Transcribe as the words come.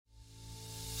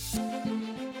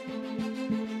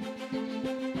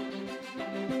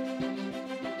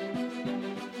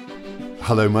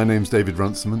Hello, my name's David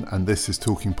Runciman and this is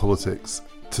Talking Politics.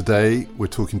 Today we're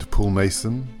talking to Paul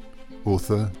Mason,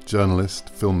 author, journalist,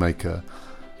 filmmaker,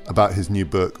 about his new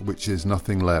book, which is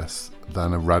nothing less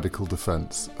than a radical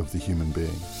defence of the human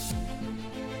being.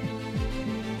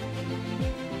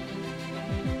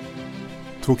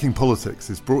 Talking Politics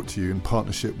is brought to you in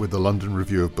partnership with the London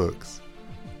Review of Books.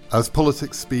 As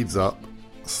politics speeds up,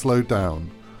 slow down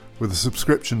with a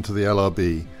subscription to the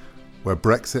LRB, where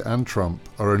Brexit and Trump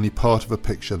are only part of a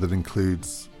picture that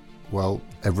includes, well,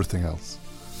 everything else.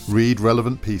 Read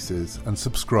relevant pieces and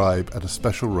subscribe at a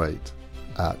special rate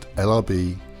at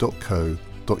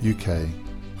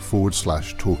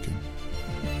lrb.co.uk/talking.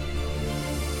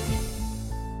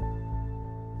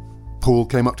 Paul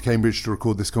came up to Cambridge to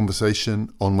record this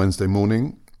conversation on Wednesday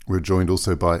morning. We're joined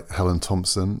also by Helen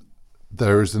Thompson.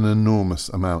 There is an enormous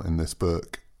amount in this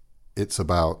book. It's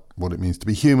about what it means to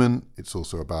be human. It's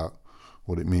also about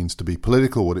what it means to be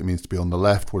political, what it means to be on the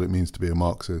left, what it means to be a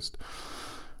Marxist.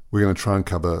 We're going to try and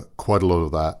cover quite a lot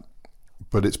of that,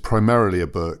 but it's primarily a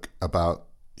book about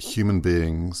human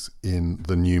beings in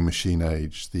the new machine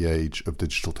age, the age of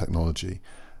digital technology,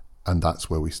 and that's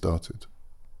where we started.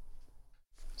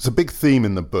 So a big theme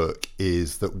in the book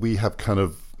is that we have kind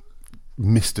of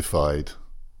mystified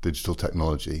digital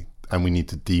technology and we need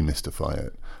to demystify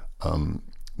it.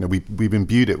 We've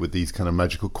imbued it with these kind of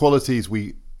magical qualities.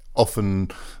 We often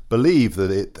believe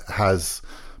that it has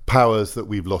powers that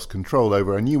we've lost control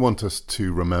over, and you want us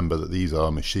to remember that these are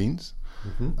machines,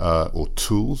 or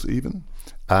tools even,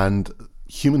 and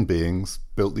human beings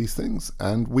built these things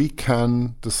and we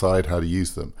can decide how to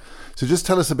use them. So just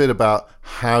tell us a bit about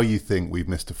how you think we've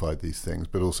mystified these things,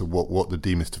 but also what the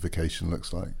demystification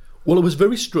looks like. Well, I was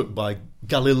very struck by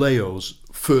Galileo's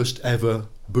first ever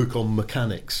book on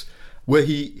mechanics, where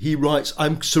he writes,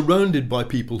 "I'm surrounded by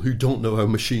people who don't know how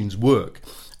machines work."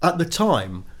 At the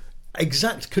time,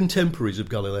 exact contemporaries of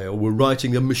Galileo were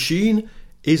writing a machine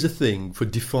is a thing for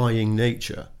defying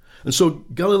nature. And so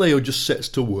Galileo just sets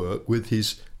to work with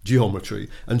his geometry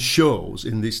and shows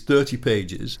in these 30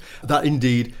 pages that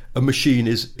indeed a machine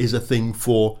is a thing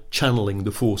for channeling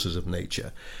the forces of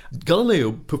nature.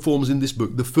 Galileo performs in this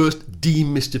book the first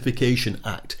demystification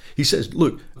act. He says,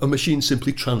 look, a machine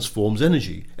simply transforms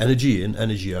energy in,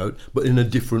 energy out, but in a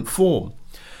different form.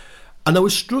 And I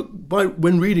was struck by,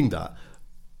 when reading that,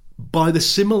 by the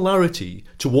similarity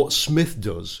to what Smith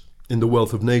does in The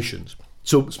Wealth of Nations.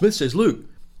 So Smith says, look,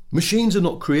 machines are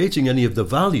not creating any of the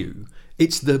value.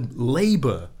 It's the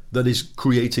labour that is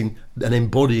creating and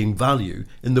embodying value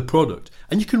in the product.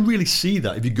 And you can really see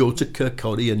that if you go to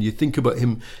Kirkcaldy and you think about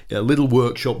him in a little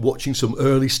workshop watching some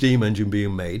early steam engine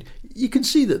being made, you can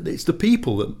see that it's the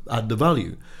people that add the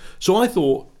value. So I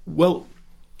thought, well,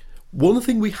 one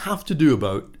thing we have to do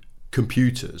about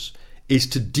computers is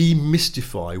to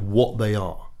demystify what they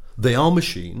are. They are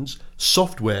machines.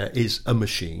 Software is a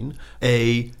machine.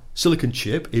 A silicon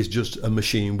chip is just a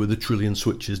machine with 1 trillion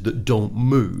switches that don't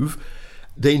move.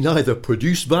 They neither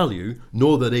produce value,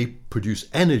 nor do they produce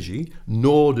energy,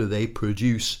 nor do they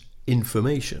produce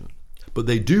information. But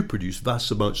they do produce vast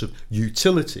amounts of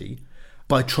utility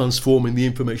by transforming the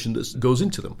information that goes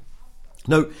into them.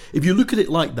 Now, if you look at it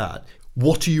like that,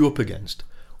 what are you up against?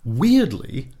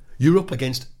 Weirdly, you're up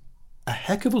against a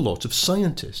heck of a lot of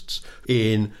scientists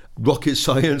in rocket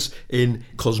science, in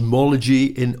cosmology,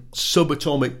 in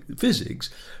subatomic physics,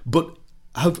 but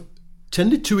have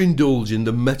tended to indulge in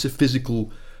the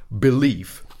metaphysical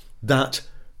belief that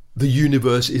the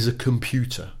universe is a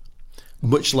computer.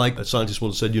 Much like a scientist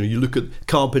once said, you look at,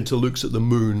 Carpenter looks at the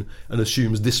moon and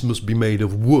assumes this must be made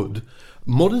of wood.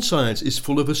 Modern science is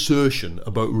full of assertion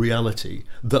about reality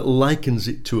that likens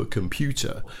it to a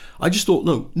computer. I just thought,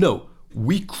 no,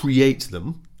 we create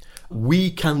them, we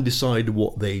can decide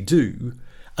what they do,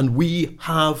 and we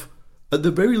have, at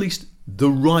the very least, the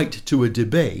right to a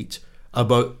debate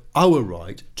about our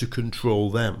right to control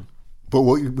them. But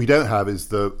what we don't have is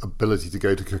the ability to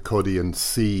go to Kirkcaldy and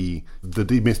see the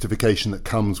demystification that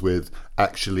comes with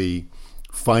actually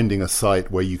finding a site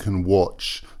where you can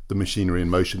watch the machinery in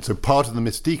motion. So part of the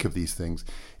mystique of these things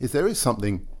is there is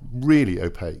something really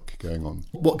opaque going on.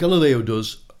 What Galileo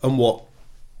does and what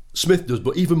Smith does,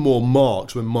 but even more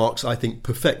Marx, when Marx, I think,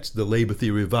 perfects the labour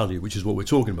theory of value, which is what we're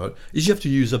talking about, is you have to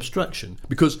use abstraction.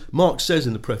 Because Marx says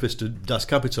in the preface to Das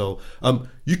Kapital,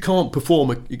 you can't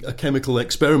perform a chemical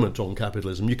experiment on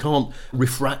capitalism. You can't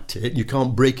refract it. You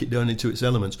can't break it down into its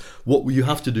elements. What you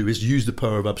have to do is use the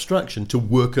power of abstraction to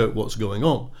work out what's going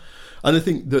on. And I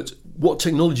think that what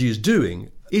technology is doing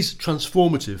is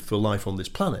transformative for life on this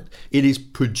planet. It is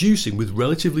producing, with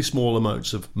relatively small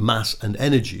amounts of mass and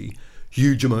energy,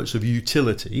 huge amounts of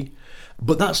utility.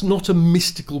 But that's not a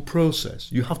mystical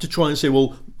process. You have to try and say,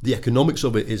 well, the economics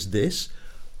of it is this,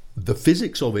 the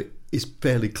physics of it is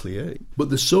fairly clear, but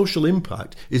the social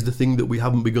impact is the thing that we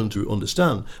haven't begun to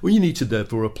understand. Well, you need to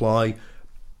therefore apply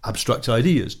abstract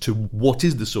ideas to what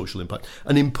is the social impact.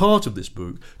 And in part of this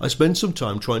book, I spend some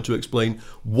time trying to explain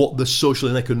what the social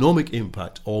and economic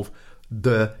impact of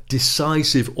the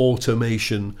decisive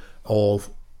automation of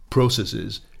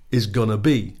processes is going to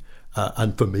be.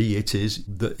 And for me, it is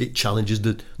that it challenges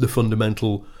the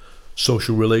fundamental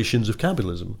social relations of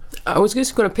capitalism. I was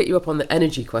just going to pick you up on the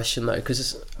energy question, though,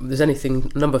 because there's a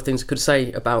number of things I could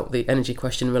say about the energy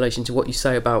question in relation to what you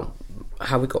say about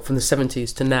how we got from the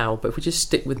 70s to now. But if we just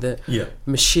stick with the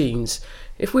machines,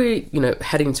 if we're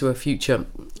heading to a future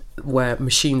where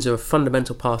machines are a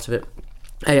fundamental part of it,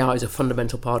 AI is a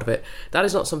fundamental part of it, that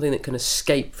is not something that can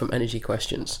escape from energy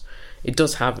questions. It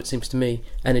does have, it seems to me,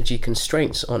 energy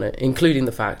constraints on it, including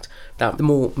the fact that the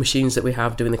more machines that we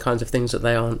have doing the kinds of things that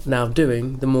they are now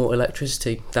doing, the more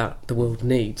electricity that the world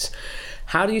needs.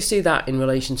 How do you see that in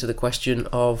relation to the question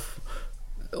of,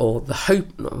 or the hope,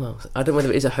 well, I don't know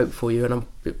whether it is a hope for you, and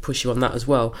I'll push you on that as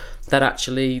well, that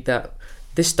actually that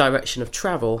this direction of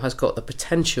travel has got the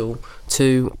potential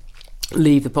to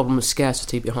leave the problem of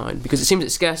scarcity behind? Because it seems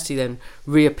that scarcity then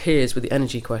reappears with the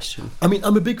energy question. I mean,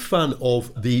 I'm a big fan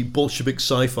of the Bolshevik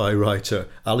sci-fi writer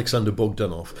Alexander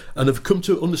Bogdanov, and have come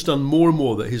to understand more and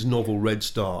more that his novel Red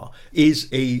Star is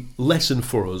a lesson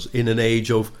for us in an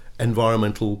age of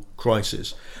environmental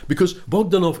crisis. Because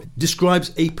Bogdanov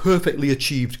describes a perfectly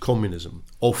achieved communism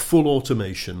of full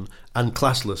automation and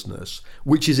classlessness,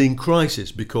 which is in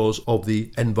crisis because of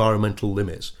the environmental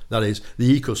limits. That is,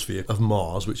 the ecosphere of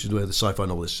Mars, which is where the sci-fi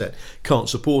novel is set, can't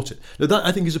support it. Now, that,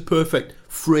 I think, is a perfect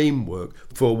framework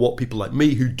for what people like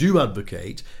me, who do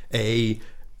advocate a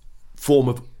form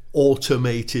of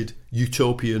automated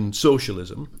utopian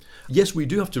socialism. Yes, we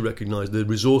do have to recognise the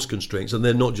resource constraints, and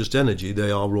they're not just energy,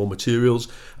 they are raw materials,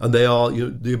 and they are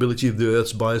the ability of the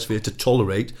Earth's biosphere to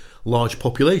tolerate large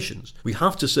populations. We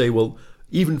have to say, well,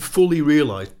 even fully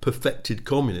realised perfected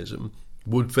communism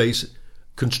would face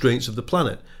constraints of the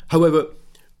planet. However,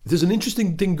 there's an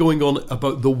interesting thing going on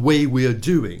about the way we are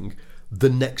doing the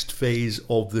next phase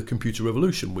of the computer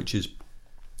revolution, which is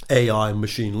AI and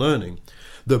machine learning.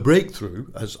 The breakthrough,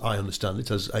 as I understand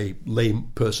it, as a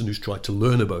lame person who's tried to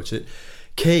learn about it,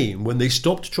 came when they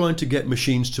stopped trying to get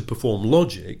machines to perform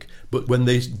logic, but when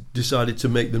they decided to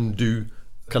make them do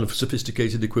kind of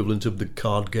sophisticated equivalent of the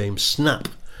card game Snap.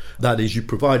 That is, you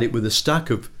provide it with a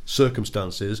stack of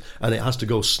circumstances and it has to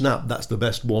go snap. That's the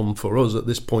best one for us at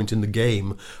this point in the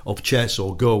game of chess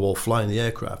or Go or flying the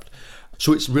aircraft.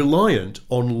 So it's reliant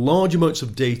on large amounts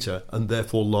of data and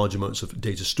therefore large amounts of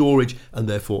data storage and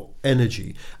therefore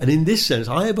energy. And in this sense,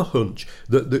 I have a hunch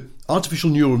that the artificial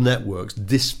neural networks,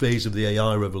 this phase of the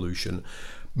AI revolution,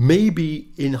 maybe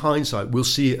in hindsight we'll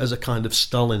see it as a kind of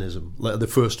Stalinism, like the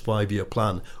first 5-year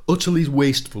plan, utterly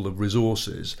wasteful of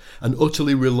resources and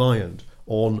utterly reliant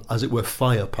on, as it were,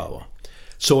 firepower.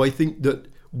 So I think that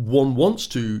one wants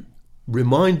to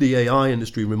remind the AI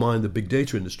industry, remind the big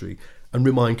data industry, and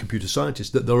remind computer scientists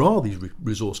that there are these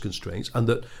resource constraints, and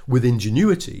that with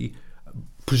ingenuity,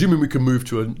 presuming we can move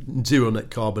to a zero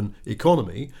net carbon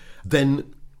economy,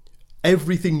 then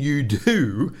everything you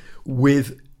do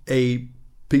with a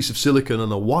piece of silicon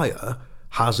and a wire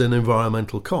has an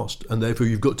environmental cost, and therefore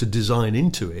you've got to design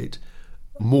into it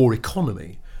more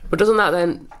economy. But doesn't that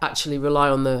then actually rely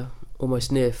on the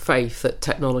almost near faith that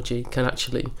technology can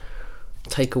actually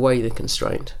take away the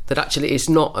constraint? That actually it's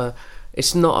not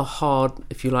a hard,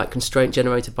 if you like, constraint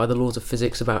generated by the laws of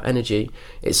physics about energy.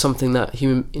 It's something that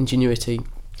human ingenuity,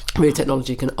 real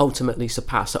technology, can ultimately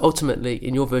surpass. So ultimately,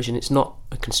 in your version, it's not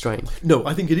a constraint. No,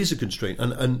 I think it is a constraint.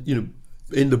 And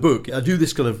in the book, I do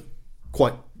this kind of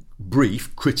quite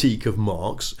brief critique of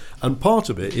Marx, and part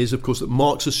of it is, of course, that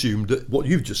Marx assumed that what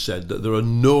you've just said, that there are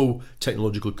no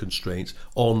technological constraints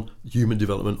on human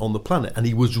development on the planet, and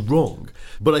he was wrong.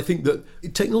 But I think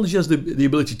that technology has the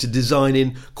ability to design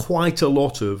in quite a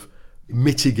lot of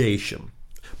mitigation.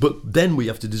 But then we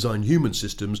have to design human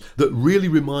systems that really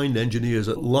remind engineers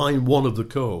at line 1 of the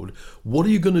code, what are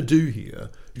you going to do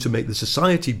here to make the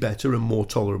society better and more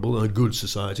tolerable and a good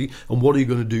society, and what are you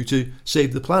going to do to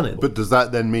save the planet? But does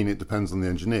that then mean it depends on the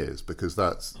engineers? Because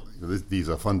these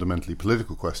are fundamentally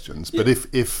political questions. But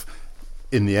if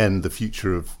in the end the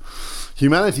future of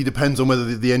humanity depends on whether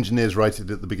the engineers write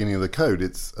it at the beginning of the code,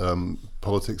 it's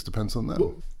politics depends on them.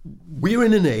 Well, we're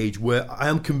in an age where I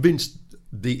am convinced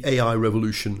the AI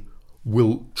revolution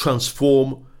will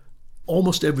transform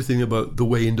almost everything about the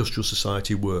way industrial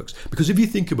society works. Because if you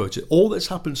think about it, all that's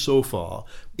happened so far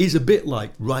is a bit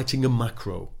like writing a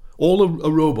macro. All a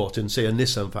robot in, say, a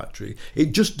Nissan factory,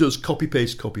 it just does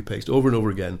copy-paste over and over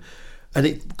again, and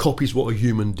it copies what a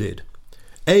human did.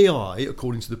 AI,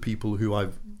 according to the people who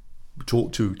I've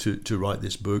talked to write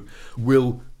this book,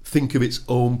 will think of its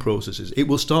own processes. It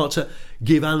will start to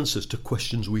give answers to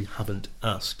questions we haven't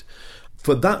asked.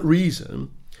 For that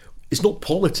reason, it's not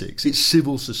politics, it's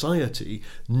civil society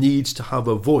needs to have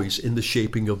a voice in the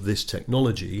shaping of this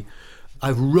technology.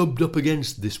 I've rubbed up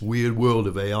against this weird world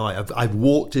of AI. I've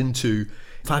walked into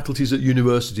faculties at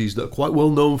universities that are quite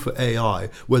well known for AI,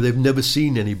 where they've never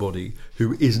seen anybody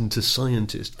who isn't a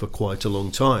scientist for quite a long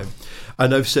time.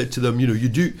 And I've said to them, you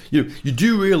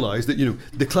do realise that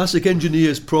the classic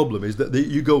engineer's problem is that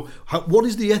you go, what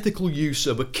is the ethical use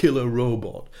of a killer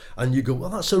robot? And you go, well,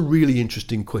 that's a really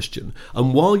interesting question.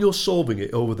 And while you're solving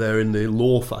it over there in the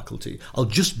law faculty, I'll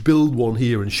just build one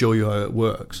here and show you how it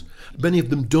works. Many of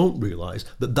them don't realise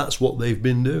that that's what they've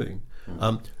been doing.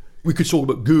 We could talk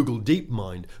about Google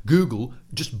DeepMind. Google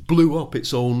just blew up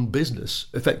its own business,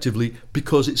 effectively,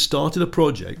 because it started a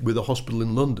project with a hospital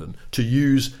in London to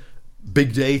use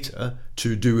big data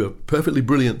to do a perfectly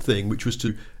brilliant thing, which was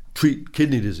to treat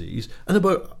kidney disease. And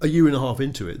about a year and a half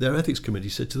into it, their ethics committee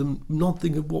said to them,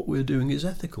 nothing of what we're doing is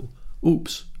ethical.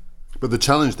 Oops. But the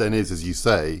challenge then is, as you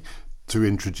say, to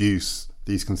introduce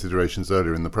these considerations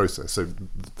earlier in the process. So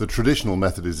the traditional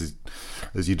method is,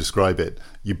 as you describe it,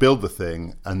 you build the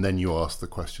thing and then you ask the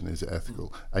question, is it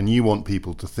ethical? And you want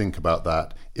people to think about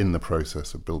that in the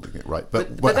process of building it, right?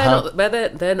 But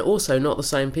they're also not the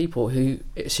same people who,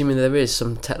 assuming there is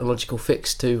some technological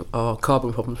fix to our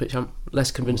carbon problems, which I'm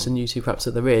less convinced than you two perhaps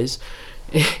that there is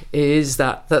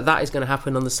that is going to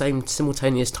happen on the same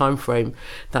simultaneous time frame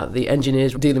that the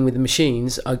engineers dealing with the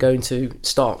machines are going to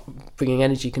start bringing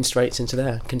energy constraints into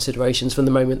their considerations from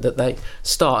the moment that they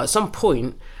start. At some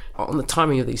point, on the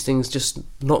timing of these things, just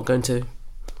not going to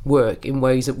work in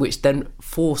ways that which then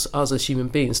force us as human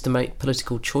beings to make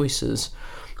political choices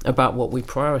about what we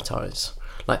prioritise.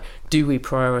 Like, do we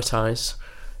prioritise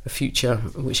a future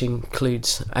which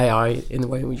includes AI in the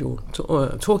way you're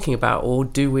talking about, or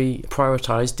do we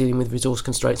prioritise dealing with resource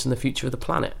constraints in the future of the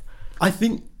planet? I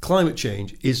think climate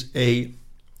change is a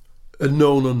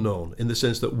known unknown, in the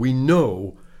sense that we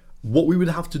know what we would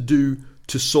have to do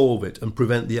to solve it and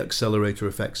prevent the accelerator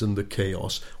effects and the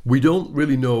chaos. We don't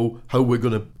really know how we're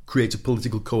going to create a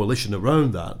political coalition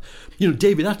around that.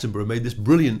 David Attenborough made this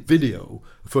brilliant video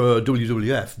for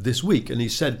WWF this week, and he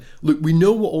said, look, we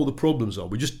know what all the problems are,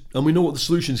 and we know what the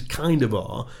solutions kind of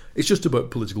are. It's just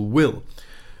about political will.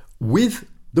 With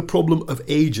the problem of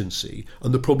agency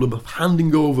and the problem of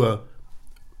handing over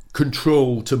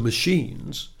control to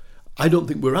machines, I don't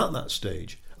think we're at that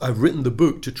stage. I've written the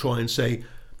book to try and say,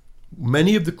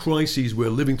 many of the crises we're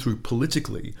living through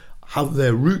politically have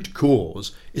their root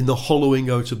cause in the hollowing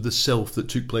out of the self that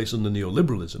took place under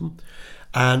neoliberalism.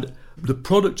 And the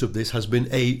product of this has been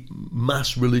a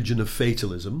mass religion of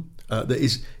fatalism that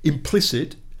is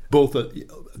implicit both at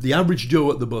the average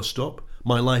Joe at the bus stop.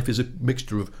 My life is a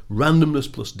mixture of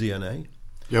randomness plus DNA.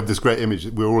 You have this great image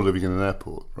that we're all living in an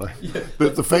airport, right? Yeah.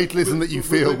 The fatalism that you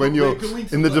feel when you're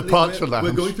in the departure lounge.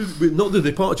 We're going through, not the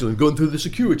departure lounge, going through the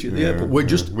security at the airport.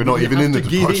 We're not even in the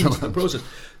departure lounge. The process.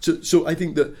 So I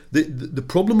think that the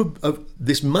problem of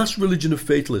this mass religion of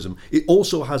fatalism, it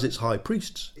also has its high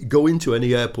priests. You go into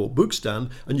any airport book stand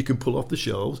and you can pull off the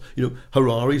shelves,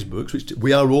 Harari's books, which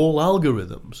we are all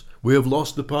algorithms. We have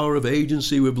lost the power of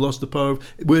agency. We've lost the power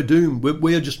of, we're doomed.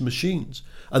 We are just machines.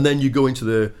 And then you go into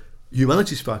the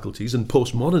humanities faculties, and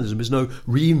postmodernism is now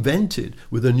reinvented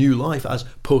with a new life as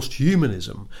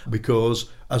posthumanism, because,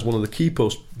 as one of the key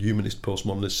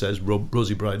postmodernists says,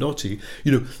 Rosi Braidotti,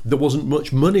 there wasn't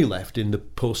much money left in the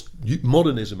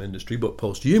postmodernism industry, but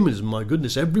posthumanism, my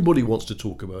goodness, everybody wants to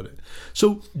talk about it.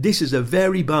 So this is a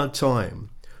very bad time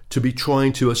to be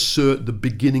trying to assert the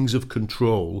beginnings of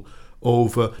control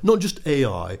over not just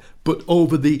AI, but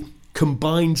over the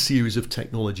combined series of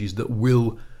technologies that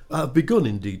will have begun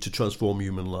indeed to transform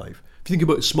human life. If you think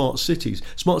about smart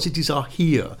cities are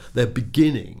here, they're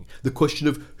beginning. The question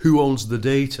of who owns the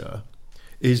data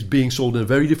is being solved in a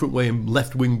very different way in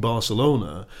left-wing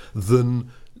Barcelona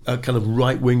than a kind of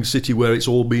right-wing city where it's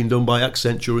all being done by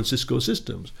Accenture and Cisco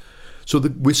Systems. So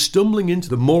we're stumbling into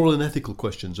the moral and ethical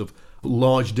questions of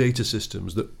large data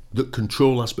systems that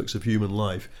control aspects of human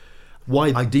life.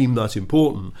 Why I deem that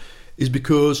important is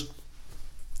because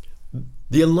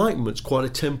the Enlightenment's quite a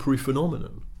temporary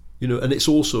phenomenon, and it's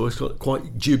also a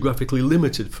quite geographically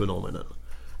limited phenomenon.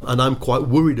 And I'm quite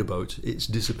worried about its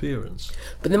disappearance.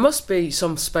 But there must be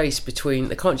some space between,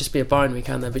 there can't just be a binary,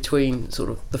 can there, between sort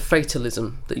of the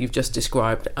fatalism that you've just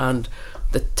described and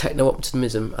the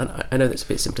techno-optimism. And I know that's a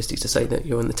bit simplistic to say that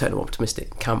you're in the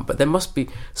techno-optimistic camp, but there must be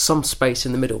some space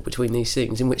in the middle between these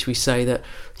things in which we say that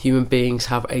human beings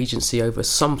have agency over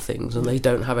some things and they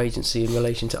don't have agency in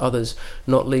relation to others,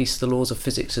 not least the laws of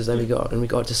physics as they regard in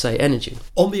regard to, say, energy.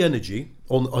 On the energy,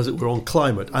 as it were, on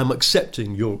climate, I'm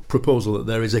accepting your proposal that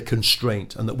there is a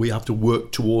constraint and that we have to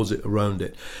work towards it, around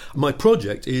it. My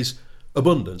project is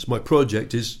abundance. My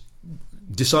project is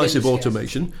decisive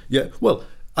automation. Yeah, well,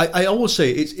 I always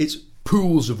say it's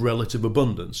pools of relative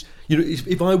abundance. You know,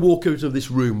 if I walk out of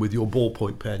this room with your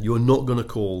ballpoint pen, you're not going to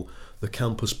call the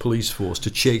campus police force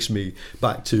to chase me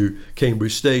back to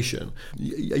Cambridge Station.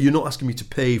 You're not asking me to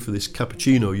pay for this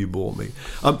cappuccino you bought me.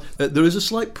 There is a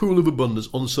slight pool of abundance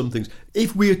on some things.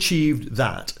 If we achieved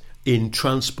that in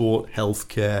transport,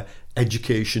 healthcare,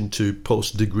 education to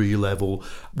post-degree level,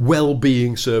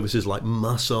 well-being services like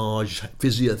massage,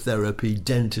 physiotherapy,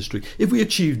 dentistry, if we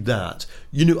achieved that,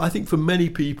 I think for many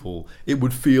people it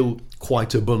would feel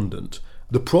quite abundant.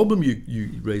 The problem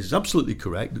you raise is absolutely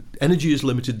correct. Energy is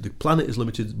limited, the planet is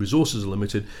limited, resources are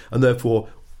limited, and therefore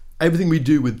everything we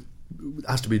do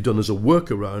has to be done as a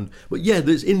workaround. But yeah,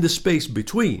 there's in the space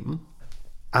between,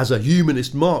 as a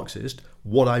humanist Marxist,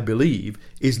 what I believe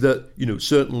is that,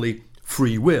 certainly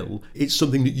free will, it's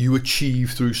something that you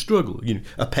achieve through struggle.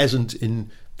 A peasant in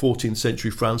 14th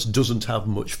century France doesn't have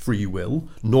much free will,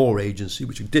 nor agency,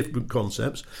 which are different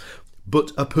concepts.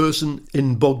 But a person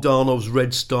in Bogdanov's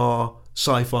Red Star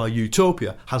sci-fi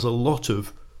utopia has a lot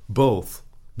of both,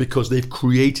 because they've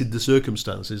created the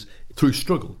circumstances through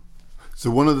struggle. So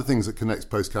one of the things that connects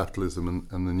post-capitalism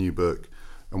and the new book,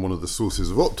 and one of the sources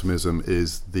of optimism,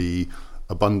 is the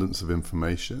abundance of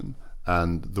information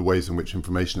and the ways in which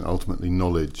information and ultimately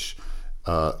knowledge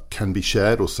can be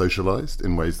shared or socialized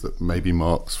in ways that maybe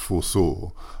Marx foresaw.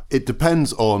 It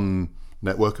depends on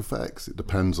network effects, it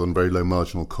depends on very low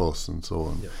marginal costs and so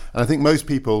on. Yeah. And I think most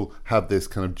people have this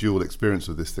kind of dual experience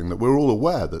of this thing, that we're all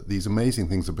aware that these amazing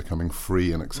things are becoming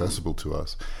free and accessible to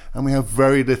us, and we have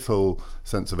very little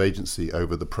sense of agency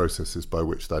over the processes by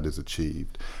which that is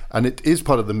achieved. And it is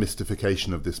part of the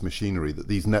mystification of this machinery that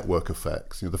these network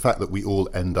effects, the fact that we all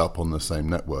end up on the same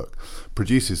network,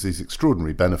 produces these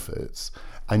extraordinary benefits.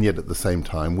 And yet at the same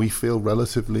time, we feel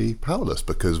relatively powerless,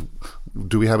 because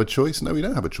do we have a choice? No, we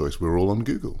don't have a choice. We're all on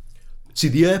Google. See,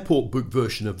 the airport book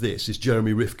version of this is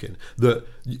Jeremy Rifkin, that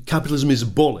capitalism is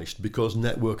abolished because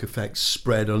network effects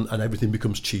spread and everything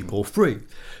becomes cheap or free.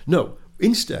 No,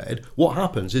 instead, what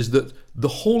happens is that the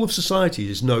whole of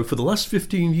society is now, for the last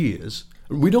 15 years,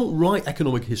 we don't write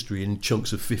economic history in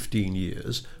chunks of 15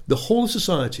 years, the whole of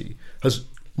society has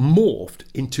morphed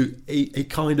into a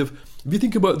kind of, if you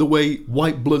think about the way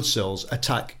white blood cells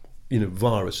attack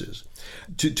viruses,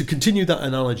 to continue that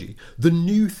analogy, the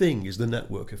new thing is the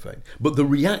network effect, but the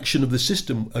reaction of the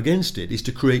system against it is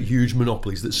to create huge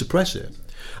monopolies that suppress it.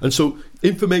 And so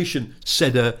information,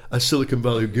 said a Silicon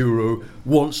Valley guru,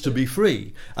 wants to be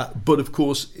free, but of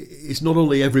course it's not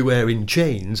only everywhere in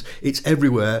chains, it's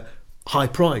everywhere high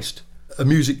priced. A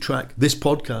music track, this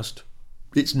podcast,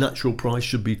 its natural price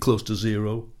should be close to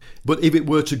zero. But if it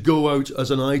were to go out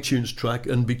as an iTunes track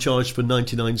and be charged for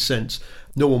 99 cents,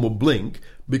 no one would blink,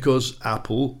 because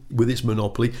Apple, with its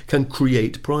monopoly, can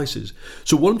create prices.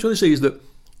 So what I'm trying to say is that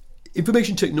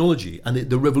information technology and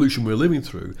the revolution we're living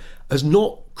through has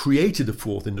not created a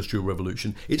fourth industrial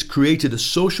revolution. It's created a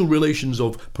social relations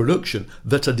of production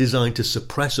that are designed to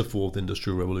suppress a fourth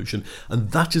industrial revolution.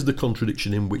 And that is the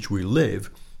contradiction in which we live.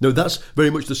 Now, that's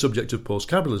very much the subject of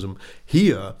post-capitalism.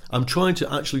 Here, I'm trying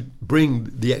to actually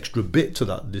bring the extra bit to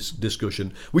that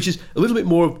discussion, which is a little bit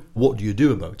more of, what do you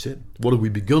do about it? What have we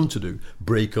begun to do?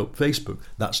 Break up Facebook.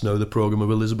 That's now the programme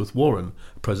of Elizabeth Warren,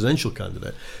 presidential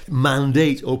candidate.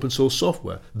 Mandate open source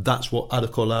software. That's what Ada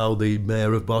Colau, the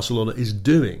mayor of Barcelona, is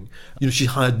doing. She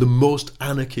hired the most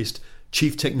anarchist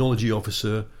chief technology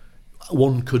officer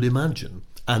one could imagine.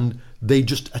 And they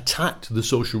just attacked the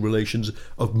social relations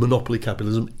of monopoly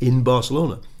capitalism in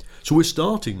Barcelona. So we're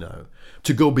starting now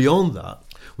to go beyond that.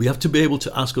 We have to be able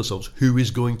to ask ourselves, who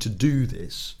is going to do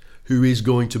this? Who is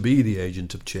going to be the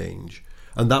agent of change?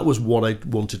 And that was what I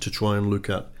wanted to try and look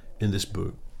at in this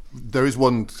book. There is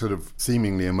one sort of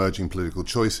seemingly emerging political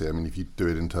choice here. I mean, if you do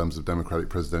it in terms of Democratic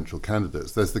presidential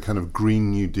candidates, there's the kind of Green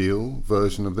New Deal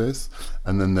version of this,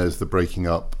 and then there's the breaking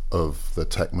up of the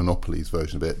tech monopolies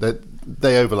version of it.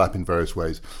 They overlap in various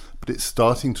ways, but it's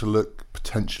starting to look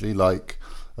potentially like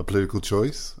a political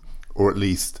choice. or at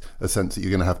least a sense that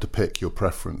you're going to have to pick your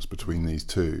preference between these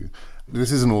two.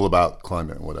 This isn't all about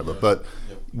climate and whatever, but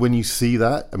when you see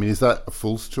that, I mean, is that a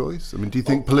false choice? I mean, do you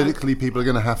think politically people are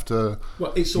going to have to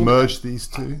merge these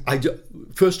two?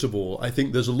 First of all, I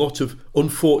think there's a lot of,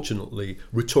 unfortunately,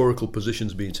 rhetorical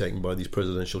positions being taken by these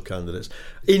presidential candidates.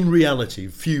 In reality,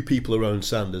 few people around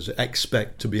Sanders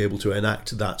expect to be able to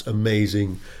enact that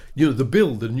amazing... the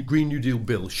bill, the Green New Deal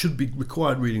bill, should be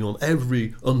required reading on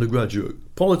every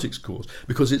undergraduate politics course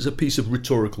because it's a piece of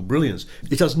rhetorical brilliance.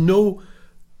 It has no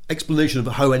explanation of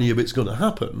how any of it's going to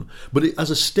happen, but as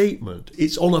a statement,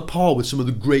 it's on a par with some of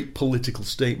the great political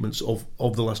statements of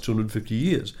the last 250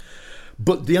 years.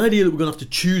 But the idea that we're going to have to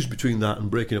choose between that and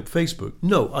breaking up Facebook,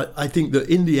 no, I think that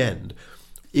in the end,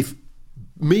 if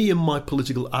me and my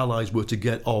political allies were to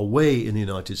get our way in the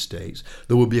United States,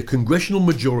 there would be a congressional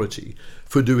majority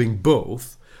for doing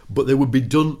both, but they would be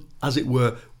done, as it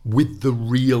were, with the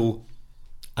real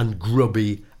and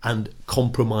grubby and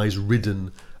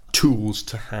compromise-ridden tools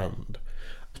to hand.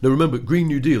 Now remember, Green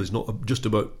New Deal is not just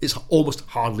about, it's almost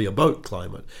hardly about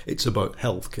climate. It's about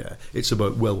healthcare. It's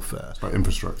about welfare. It's about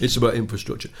infrastructure. It's about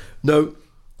infrastructure. Now,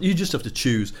 you just have to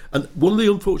choose. And one of the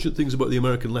unfortunate things about the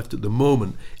American left at the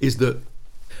moment is that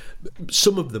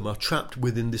some of them are trapped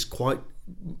within this quite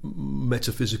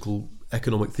metaphysical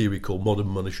economic theory called modern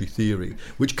monetary theory,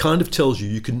 which kind of tells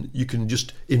you can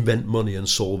just invent money and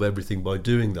solve everything by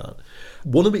doing that.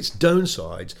 One of its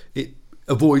downsides, it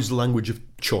avoids the language of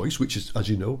choice, which is, as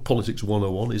you know, politics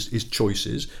 101 is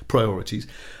choices, priorities.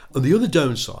 And the other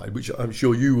downside, which I'm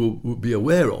sure you will be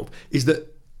aware of, is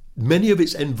that many of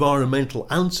its environmental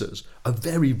answers are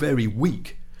very, very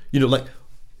weak. Like,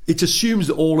 it assumes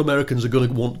that all Americans are going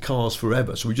to want cars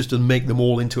forever, so we just make them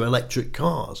all into electric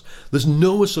cars. There's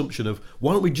no assumption of,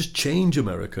 why don't we just change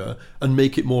America and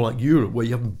make it more like Europe, where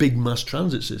you have big mass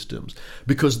transit systems?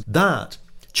 Because that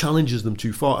challenges them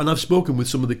too far. And I've spoken with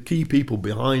some of the key people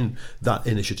behind that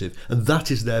initiative, and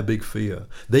that is their big fear.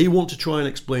 They want to try and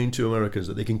explain to Americans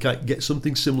that they can get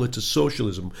something similar to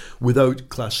socialism without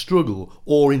class struggle,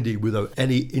 or indeed without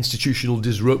any institutional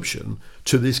disruption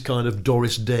to this kind of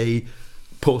Doris Day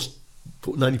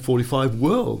post-1945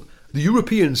 world. The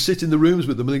Europeans sit in the rooms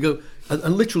with them and they go,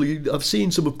 and literally I've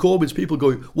seen some of Corbyn's people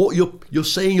going, what you're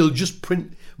saying, you'll just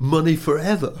print money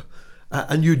forever.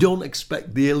 And you don't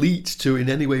expect the elite to in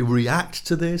any way react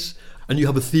to this. And you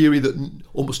have a theory that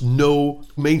almost no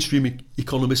mainstream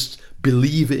economists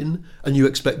believe in. And you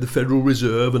expect the Federal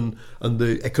Reserve and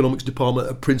the economics department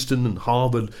at Princeton and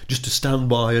Harvard just to stand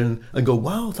by and go,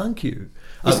 wow, thank you.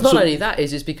 It's not only that,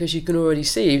 is because you can already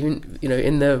see, even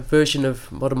in the version of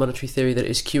modern monetary theory that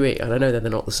is QE, and I know that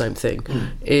they're not the same thing,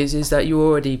 is that you're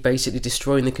already basically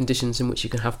destroying the conditions in which you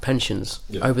can have pensions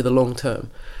over the long term.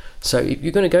 So if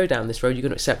you're going to go down this road, you're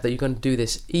going to accept that you're going to do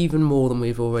this even more than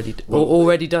we've already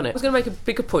done it. I was going to make a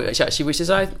bigger point, actually,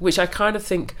 which I kind of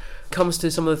think comes to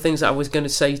some of the things that I was going to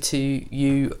say to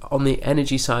you on the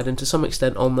energy side, and to some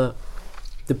extent on the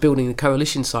building the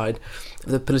coalition side,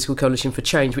 the political coalition for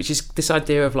change, which is this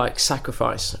idea of like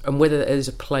sacrifice, and whether there is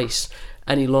a place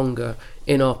any longer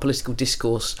in our political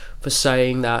discourse for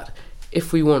saying that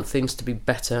if we want things to be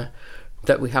better,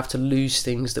 that we have to lose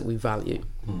things that we value.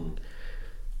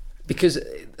 Because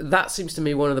that seems to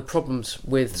me one of the problems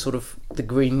with sort of the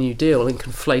Green New Deal, and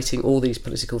conflating all these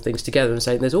political things together and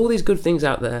saying there's all these good things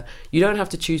out there, you don't have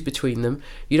to choose between them,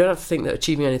 you don't have to think that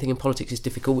achieving anything in politics is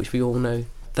difficult, which we all know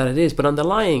that it is, but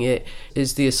underlying it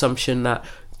is the assumption that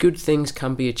good things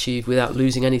can be achieved without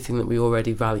losing anything that we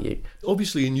already value.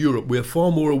 Obviously in Europe we're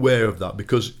far more aware of that,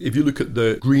 because if you look at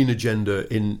the green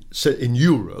agenda in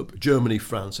Europe, Germany,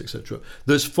 France, etc.,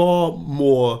 there's far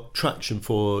more traction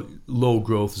for low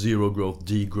growth, zero growth,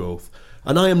 degrowth.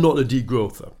 And I am not a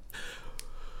degrowther.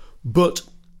 But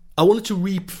I wanted to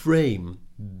reframe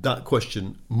that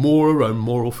question more around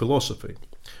moral philosophy,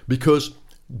 because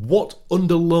what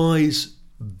underlies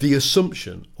the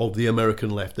assumption of the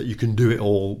American left that you can do it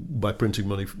all by printing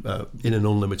money in an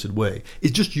unlimited way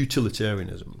is just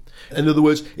utilitarianism. In other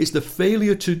words, it's the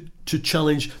failure to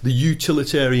challenge the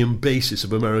utilitarian basis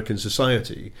of American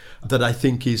society that I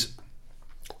think is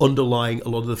underlying a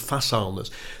lot of the facileness.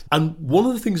 And one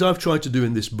of the things I've tried to do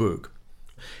in this book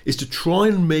is to try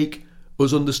and make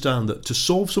us understand that to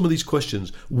solve some of these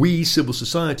questions, we, civil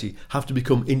society, have to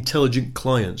become intelligent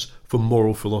clients for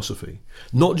moral philosophy,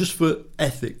 not just for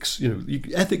ethics.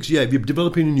 Ethics, if you're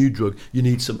developing a new drug, you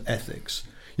need some ethics.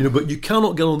 But you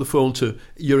cannot get on the phone to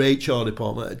your HR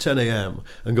department at 10 a.m.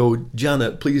 and go,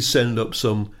 Janet, please send up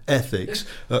some ethics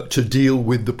to deal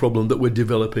with the problem that we're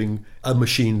developing a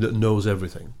machine that knows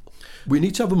everything. We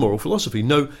need to have a moral philosophy.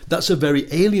 No, that's a very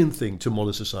alien thing to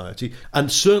modern society,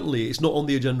 and certainly it's not on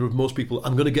the agenda of most people.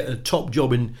 I'm going to get a top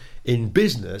job in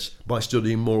business by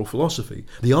studying moral philosophy.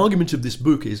 The argument of this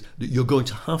book is that you're going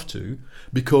to have to,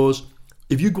 because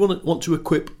if you want to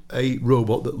equip a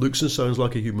robot that looks and sounds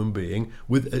like a human being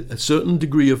with a certain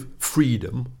degree of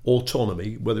freedom,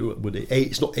 autonomy,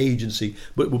 it's not agency,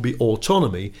 but it will be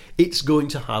autonomy, it's going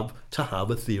to have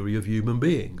a theory of human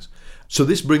beings. So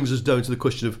this brings us down to the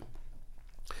question of,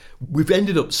 we've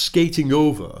ended up skating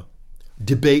over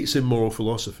debates in moral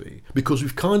philosophy because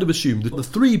we've kind of assumed that the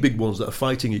three big ones that are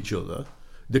fighting each other,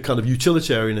 the kind of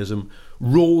utilitarianism,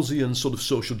 Rawlsian sort of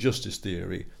social justice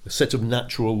theory, the set of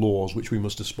natural laws which we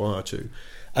must aspire to,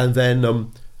 and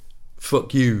then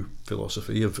fuck you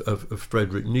philosophy of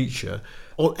Friedrich Nietzsche.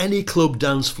 On any club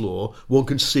dance floor, one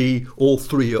can see all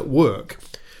three at work.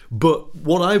 But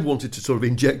what I wanted to sort of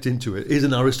inject into it is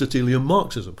an Aristotelian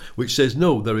Marxism, which says,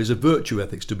 no, there is a virtue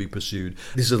ethics to be pursued.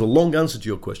 This is a long answer to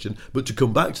your question, but to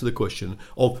come back to the question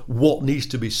of what needs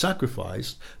to be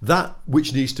sacrificed, that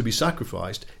which needs to be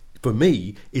sacrificed, for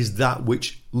me, is that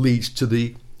which leads to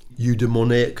the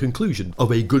eudaimonic conclusion of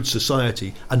a good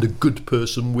society and a good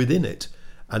person within it.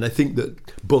 And I think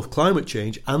that both climate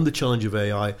change and the challenge of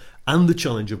AI and the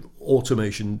challenge of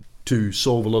automation to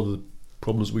solve a lot of the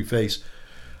problems we face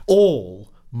all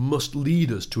must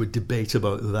lead us to a debate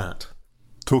about that.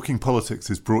 Talking Politics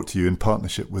is brought to you in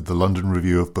partnership with the London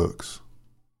Review of Books.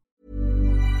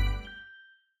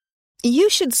 You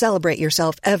should celebrate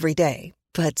yourself every day,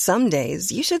 but some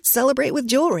days you should celebrate with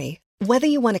jewelry. Whether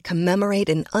you want to commemorate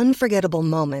an unforgettable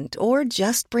moment or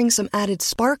just bring some added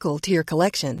sparkle to your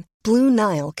collection, Blue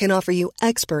Nile can offer you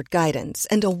expert guidance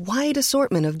and a wide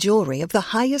assortment of jewelry of the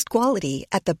highest quality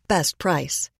at the best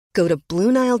price. Go to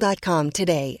BlueNile.com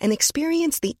today and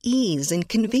experience the ease and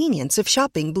convenience of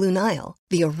shopping Blue Nile,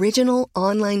 the original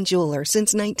online jeweler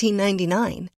since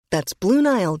 1999. That's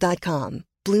BlueNile.com.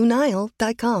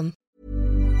 BlueNile.com.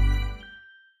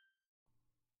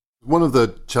 One of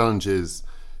the challenges,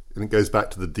 and it goes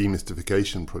back to the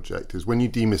demystification project, is when you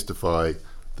demystify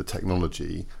the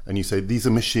technology and you say these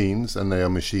are machines and they are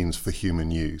machines for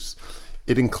human use,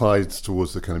 it inclines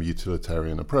towards the kind of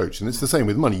utilitarian approach. And it's the same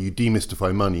with money. You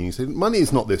demystify money and you say money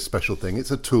is not this special thing, it's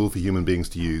a tool for human beings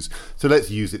to use, so let's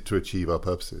use it to achieve our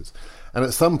purposes. And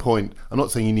at some point, I'm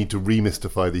not saying you need to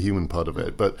remystify the human part of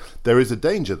it, but there is a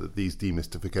danger that these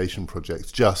demystification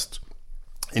projects just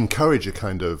encourage a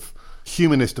kind of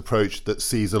humanist approach that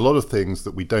sees a lot of things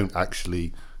that we don't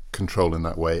actually control in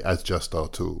that way as just our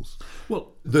tools.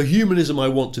 Well, the humanism I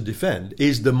want to defend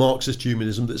is the Marxist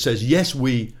humanism that says, yes,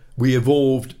 we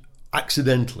evolved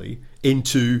accidentally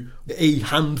into a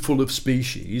handful of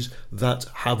species that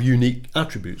have unique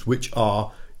attributes, which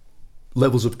are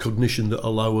levels of cognition that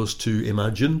allow us to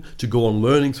imagine, to go on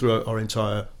learning throughout our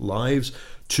entire lives,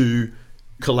 to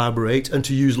collaborate, and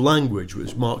to use language,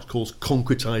 which Marx calls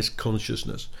concretized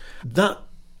consciousness. That,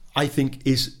 I think,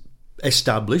 is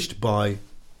established by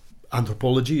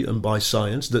anthropology and by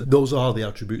science, that those are the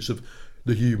attributes of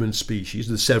the human species,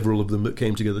 the several of them that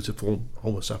came together to form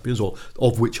Homo sapiens, or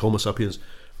of which Homo sapiens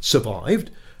survived.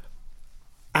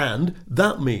 And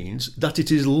that means that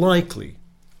it is likely,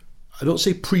 I don't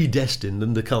say predestined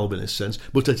in the Calvinist sense,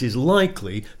 but it is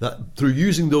likely that through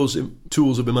using those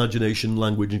tools of imagination,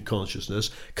 language and consciousness,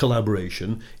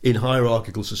 collaboration in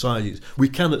hierarchical societies, we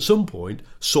can at some point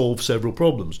solve several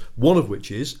problems. One of which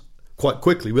is, quite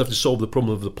quickly, we have to solve the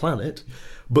problem of the planet,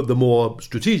 but the more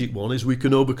strategic one is we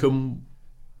can overcome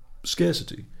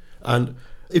scarcity. And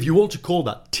if you want to call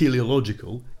that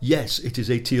teleological, yes, it is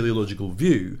a teleological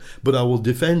view, but I will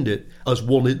defend it as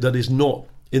one that is not,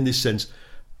 in this sense,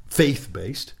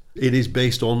 faith-based. It is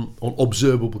based on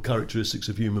observable characteristics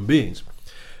of human beings.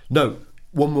 Now,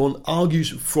 when one argues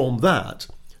from that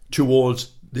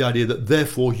towards the idea that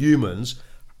therefore humans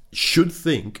should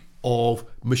think of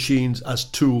machines as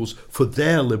tools for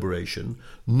their liberation,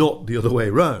 not the other way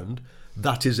around,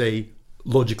 that is a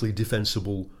logically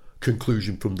defensible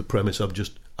conclusion from the premise I've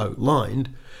just outlined.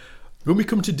 When we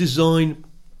come to design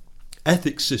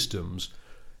ethics systems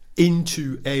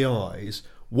into AIs,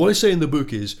 what I say in the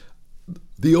book is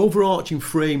the overarching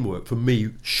framework for me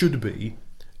should be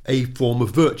a form of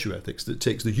virtue ethics that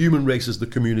takes the human race as the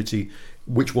community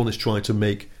which one is trying to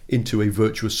make into a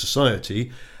virtuous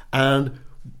society. And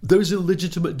there is a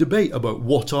legitimate debate about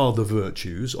what are the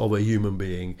virtues of a human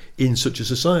being in such a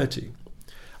society.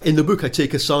 In the book, I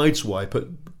take a sideswipe at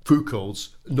Foucault's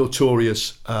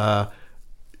notorious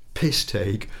piss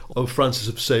take of Francis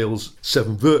of Sales'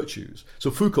 7 Virtues.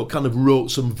 So Foucault kind of wrote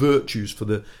some virtues for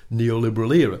the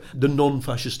neoliberal era, the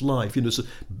non-fascist life.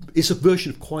 It's a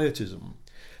version of quietism.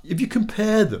 If you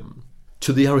compare them,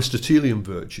 to the Aristotelian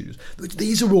virtues.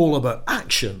 These are all about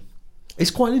action.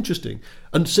 It's quite interesting.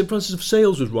 And St. Francis of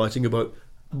Sales was writing about,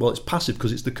 well, it's passive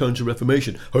because it's the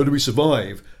Counter-Reformation. How do we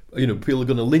survive? People are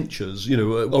going to lynch us.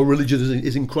 Our religion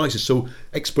is in crisis. So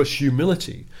express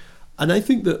humility. And I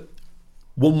think that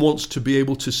one wants to be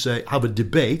able to have a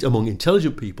debate among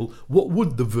intelligent people. What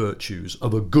would the virtues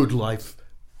of a good life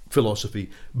philosophy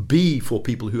be for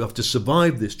people who have to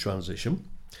survive this transition?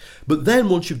 But then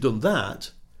once you've done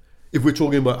that, if we're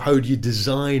talking about how do you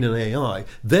design an AI,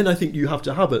 then I think you have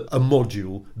to have a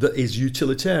module that is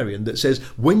utilitarian, that says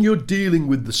when you're dealing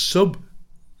with the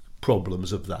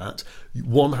sub-problems of that,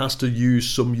 one has to use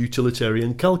some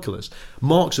utilitarian calculus.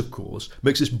 Marx, of course,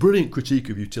 makes this brilliant critique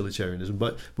of utilitarianism,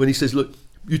 but when he says, look,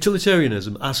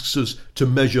 utilitarianism asks us to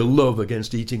measure love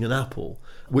against eating an apple,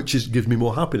 which gives me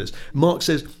more happiness. Marx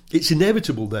says it's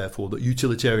inevitable, therefore, that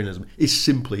utilitarianism is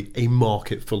simply a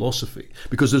market philosophy,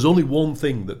 because there's only one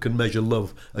thing that can measure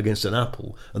love against an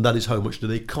apple, and that is how much do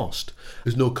they cost.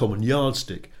 There's no common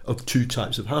yardstick of two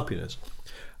types of happiness.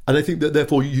 And I think that,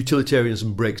 therefore,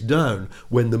 utilitarianism breaks down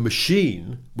when the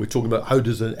machine, we're talking about how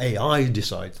does an AI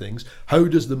decide things, how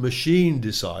does the machine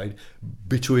decide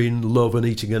between love and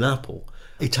eating an apple?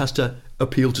 It has to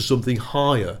appeal to something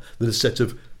higher than a set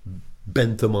of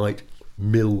Benthamite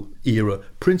Mill-era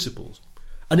principles.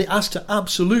 And it has to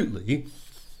absolutely,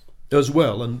 as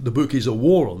well, and the book is a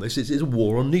war on this, it's a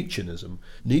war on Nietzscheanism.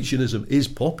 Nietzscheanism is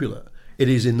popular. It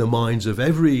is in the minds of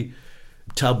every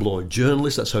tabloid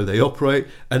journalist, that's how they operate,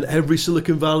 and every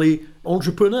Silicon Valley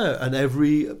entrepreneur, and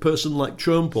every person like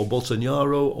Trump or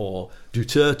Bolsonaro or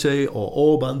Duterte or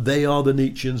Orban, they are the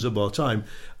Nietzscheans of our time.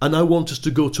 And I want us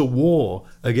to go to war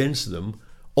against them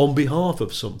on behalf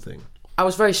of something. I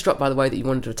was very struck by the way that you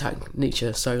wanted to attack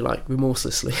Nietzsche so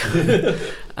remorselessly.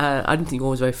 I didn't think you were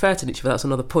always very fair to Nietzsche, but that's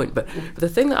another point. But the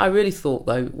thing that I really thought,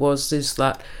 though, is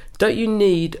that don't you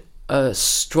need a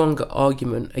stronger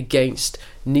argument against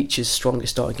Nietzsche's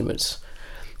strongest arguments,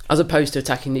 as opposed to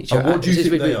attacking Nietzsche? And what do you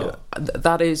think they are?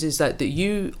 That is that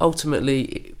you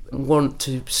ultimately want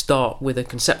to start with a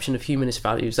conception of humanist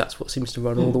values. That's what seems to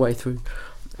run all the way through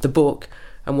the book.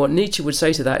 And what Nietzsche would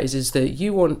say to that is that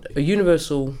you want a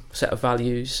universal set of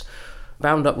values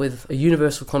bound up with a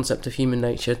universal concept of human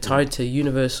nature tied to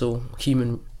universal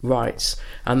human rights,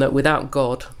 and that without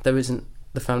God there isn't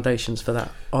the foundations for that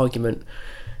argument,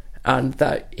 and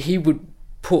that he would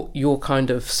put your kind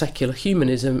of secular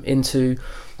humanism into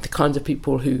the kinds of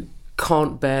people who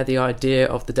can't bear the idea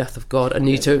of the death of God and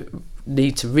need to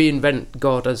reinvent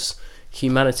God as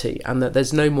humanity, and that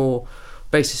there's no more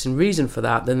basis and reason for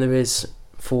that than there is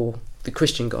for the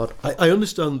Christian God. I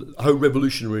understand how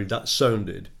revolutionary that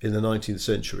sounded in the 19th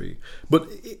century, but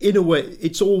in a way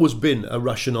it's always been a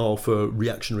rationale for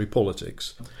reactionary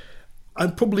politics.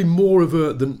 I'm probably more of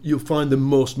than you'll find than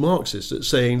most Marxists at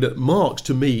saying that Marx,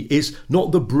 to me, is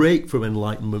not the break from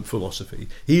Enlightenment philosophy.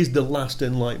 He is the last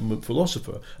Enlightenment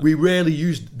philosopher. We rarely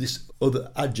use this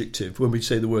other adjective when we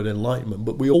say the word Enlightenment,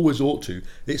 but we always ought to.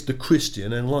 It's the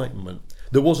Christian Enlightenment.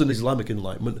 There was an Islamic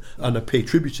Enlightenment, and I pay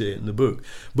tribute to it in the book.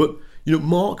 But,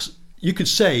 Marx, you could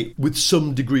say, with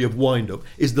some degree of wind-up,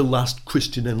 is the last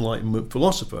Christian Enlightenment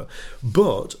philosopher.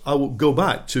 But I will go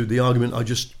back to the argument I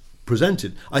just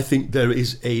presented. I think there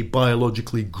is a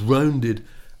biologically grounded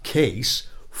case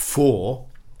for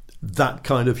that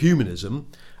kind of humanism.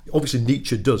 Obviously,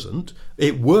 Nietzsche doesn't.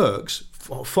 It works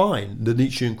fine, the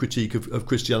Nietzschean critique of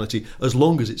Christianity, as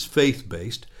long as it's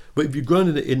faith-based. But if you're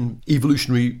grounded it in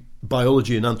evolutionary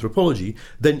biology and anthropology,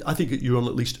 then I think you're on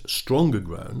at least stronger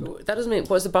ground. That doesn't mean,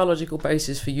 what's the biological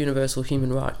basis for universal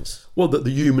human rights? Well, that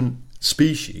the human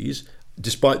species,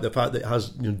 despite the fact that it has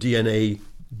DNA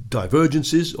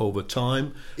divergences over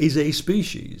time, is a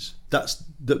species. That's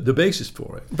the basis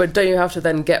for it. But don't you have to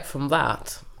then get from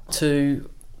that to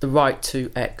the right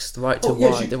to X, the right to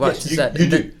Y, the right to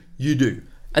Z? You do.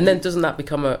 And then doesn't that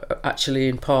become actually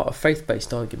in part a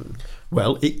faith-based argument?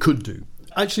 Well, it could do.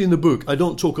 Actually, in the book, I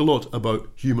don't talk a lot about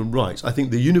human rights. I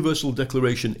think the Universal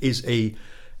Declaration is an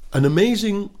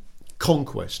amazing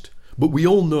conquest. But we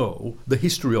all know the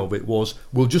history of it was,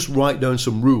 we'll just write down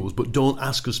some rules, but don't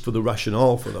ask us for the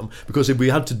rationale for them, because if we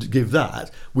had to give that,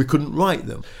 we couldn't write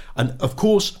them. And of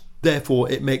course,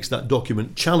 therefore, it makes that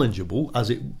document challengeable, as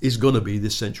it is going to be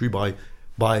this century by,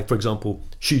 for example,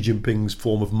 Xi Jinping's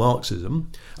form of Marxism,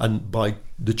 and by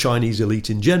the Chinese elite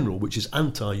in general, which is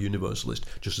anti-universalist,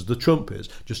 just as the Trump is,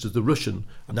 just as the Russian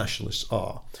nationalists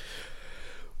are.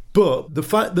 But the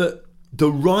fact that the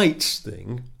rights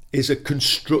thing is a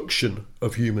construction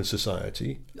of human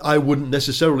society. I wouldn't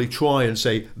necessarily try and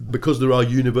say, because there are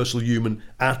universal human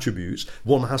attributes,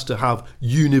 one has to have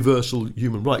universal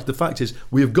human rights. The fact is,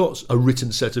 we have got a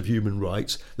written set of human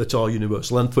rights that are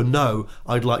universal, and for now,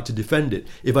 I'd like to defend it.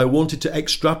 If I wanted to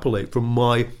extrapolate from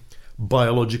my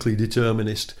biologically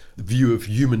determinist view of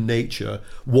human nature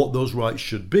what those rights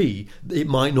should be, it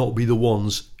might not be the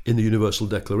ones in the Universal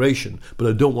Declaration, but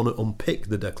I don't want to unpick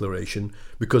the Declaration,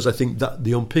 because I think that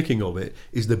the unpicking of it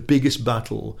is the biggest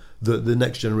battle that the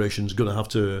next generation is going to have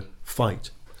to fight.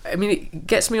 I mean, it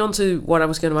gets me on to what I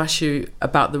was going to ask you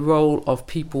about the role of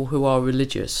people who are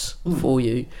religious for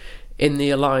you in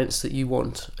the alliance that you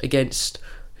want against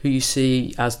who you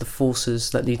see as the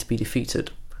forces that need to be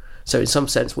defeated. So in some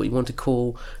sense, what you want to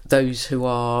call those who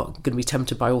are going to be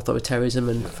tempted by authoritarianism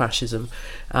and fascism.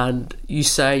 And you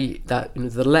say that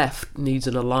the left needs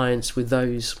an alliance with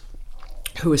those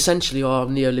who essentially are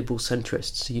neoliberal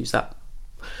centrists, to use that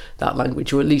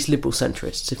language, or at least liberal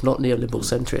centrists, if not neoliberal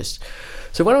centrists.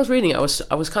 So when I was reading it,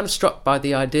 I was kind of struck by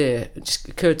the idea. It just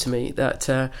occurred to me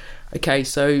that, okay,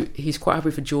 so he's quite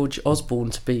happy for George Osborne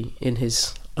to be in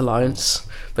his alliance,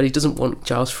 but he doesn't want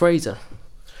Giles Fraser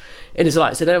in his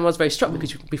alliance. And I was very struck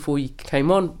because before you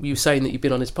came on, you were saying that you've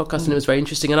been on his podcast, and it was very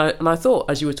interesting. And I thought,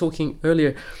 as you were talking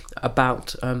earlier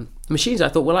about machines, I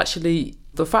thought, well, actually,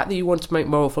 the fact that you want to make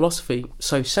moral philosophy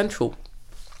so central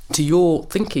to your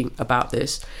thinking about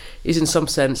this is in some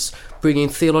sense bringing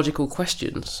theological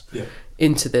questions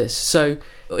into this. So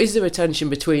is there a tension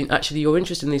between actually your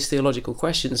interest in these theological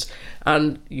questions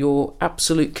and your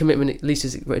absolute commitment, at least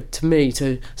as it read to me,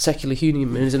 to secular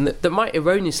humanism that might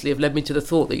erroneously have led me to the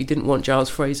thought that you didn't want Giles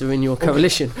Fraser in your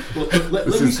coalition? Well,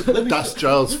 that's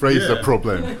Giles Fraser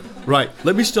problem. Right.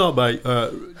 Let me start by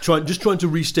trying to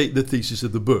restate the thesis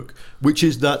of the book, which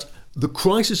is that the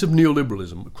crisis of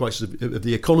neoliberalism, the crisis of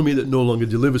the economy that no longer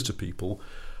delivers to people,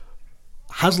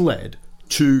 has led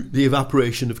to the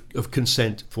evaporation of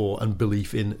consent for and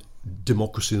belief in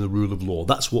democracy and the rule of law.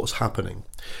 That's what's happening.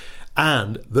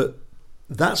 And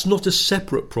that's not a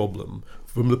separate problem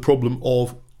from the problem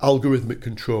of algorithmic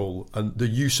control and the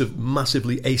use of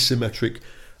massively asymmetric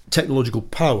technological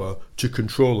power to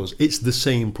control us. It's the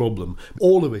same problem.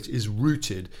 All of it is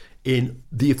rooted in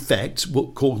the effects,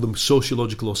 we'll call them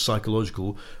sociological or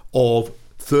psychological, of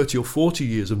 30 or 40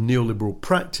 years of neoliberal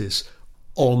practice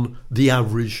on the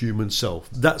average human self.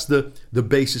 That's the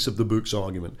basis of the book's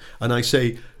argument. And I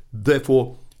say,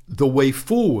 therefore, the way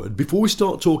forward, before we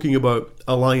start talking about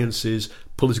alliances,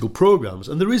 political programs,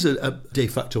 and there is a de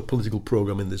facto political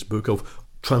program in this book of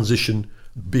transition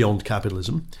beyond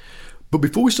capitalism, but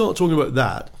before we start talking about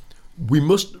that, we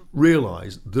must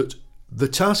realise that the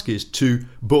task is to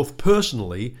both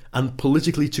personally and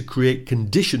politically to create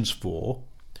conditions for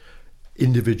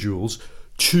individuals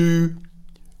to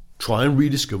try and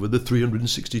rediscover the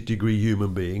 360-degree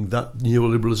human being that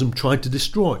neoliberalism tried to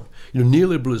destroy.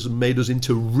 Neoliberalism made us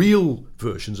into real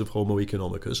versions of Homo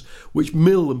economicus, which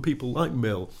Mill and people like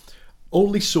Mill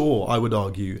only saw, I would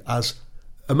argue, as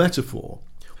a metaphor.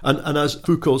 And as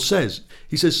Foucault says,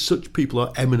 he says such people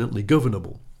are eminently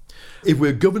governable. If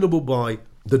we're governable by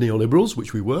the neoliberals,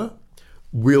 which we were,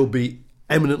 we'll be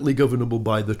eminently governable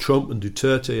by the Trump and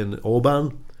Duterte and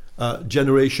Orban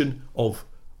generation of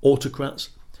autocrats,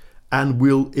 and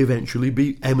will eventually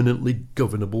be eminently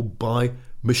governable by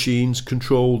machines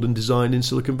controlled and designed in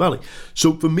Silicon Valley.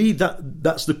 So for me,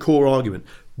 that's the core argument.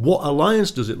 What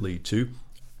alliance does it lead to?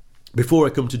 Before I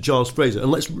come to Giles Fraser,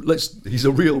 and let's he's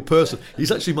a real person. He's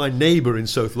actually my neighbour in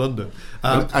South London.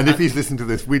 And if he's listening to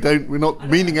this, we're not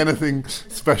meaning anything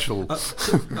special.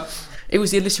 It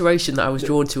was the alliteration that I was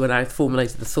drawn to when I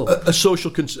formulated the thought.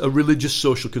 A religious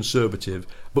social conservative,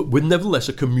 but with nevertheless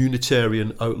a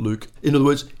communitarian outlook. In other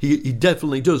words, he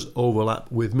definitely does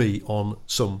overlap with me on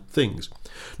some things.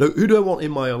 Now, who do I want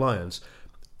in my alliance?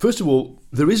 First of all,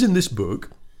 there is in this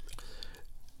book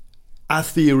a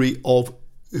theory of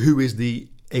who is the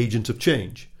agent of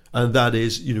change. And that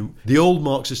is, the old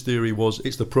Marxist theory was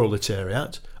it's the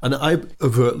proletariat. And I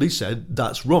overtly said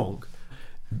that's wrong.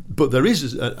 But there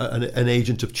is an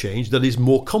agent of change that is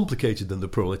more complicated than the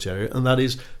proletariat, and that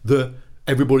is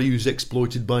everybody who's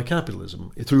exploited by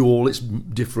capitalism through all its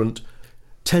different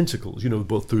tentacles,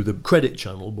 both through the credit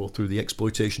channel, both through the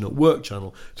exploitation at work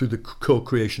channel, through the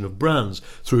co-creation of brands,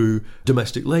 through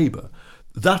domestic labour.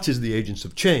 That is the agents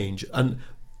of change, and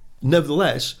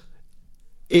nevertheless,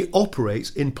 it operates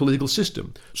in political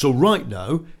system. So right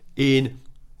now, in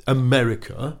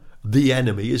America, the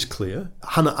enemy is clear.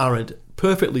 Hannah Arendt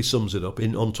perfectly sums it up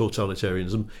on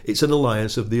totalitarianism. It's an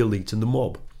alliance of the elite and the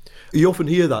mob. You often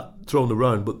hear that thrown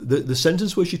around, but the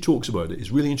sentence where she talks about it is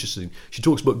really interesting. She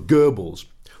talks about Goebbels,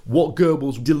 what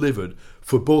Goebbels delivered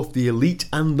for both the elite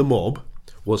and the mob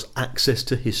was access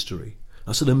to history.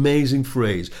 That's an amazing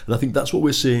phrase, and I think that's what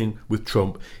we're seeing with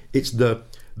Trump. It's the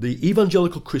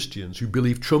evangelical Christians who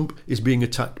believe Trump is being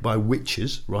attacked by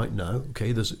witches right now.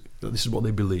 Okay, this is what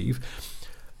they believe.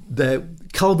 Their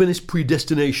Calvinist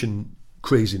predestination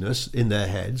craziness in their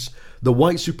heads, the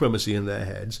white supremacy in their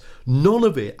heads, none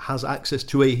of it has access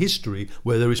to a history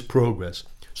where there is progress.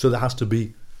 So there has to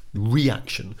be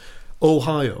reaction.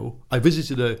 Ohio, I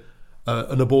visited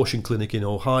an abortion clinic in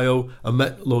Ohio and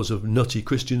met loads of nutty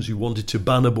Christians who wanted to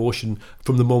ban abortion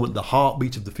from the moment the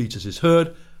heartbeat of the fetus is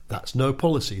heard. That's no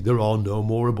policy. There are no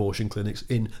more abortion clinics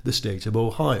in the state of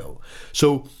Ohio.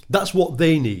 So that's what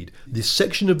they need. This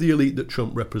section of the elite that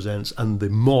Trump represents and the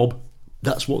mob,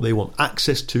 that's what they want,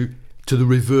 access to the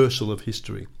reversal of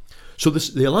history. So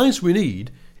the alliance we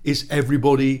need is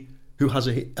everybody who has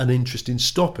an interest in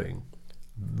stopping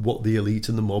what the elite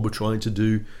and the mob are trying to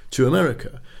do to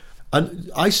America.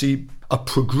 And I see a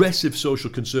progressive social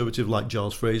conservative like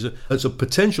Giles Fraser as a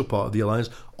potential part of the alliance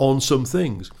on some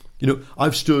things. You know,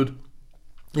 I've stood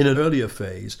in an earlier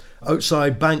phase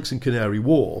outside banks in Canary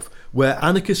Wharf where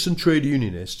anarchists and trade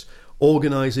unionists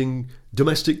organising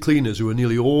domestic cleaners who were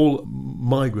nearly all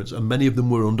migrants, and many of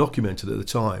them were undocumented at the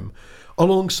time,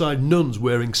 alongside nuns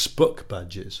wearing SPUC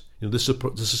badges, you know, the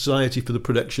Society for the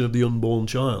Protection of the Unborn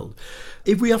Child.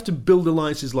 If we have to build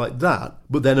alliances like that,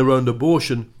 but then around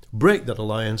abortion, break that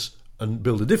alliance and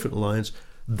build a different alliance,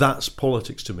 that's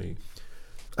politics to me.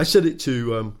 I said it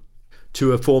to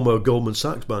a former Goldman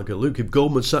Sachs banker, Luke, if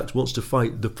Goldman Sachs wants to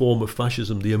fight the form of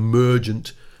fascism, the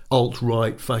emergent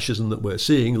alt-right fascism that we're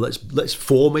seeing, let's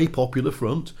form a popular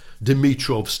front,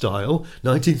 Dimitrov style,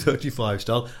 1935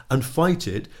 style, and fight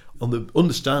it on the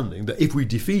understanding that if we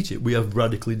defeat it, we have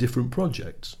radically different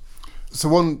projects. So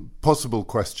one possible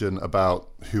question about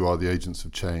who are the agents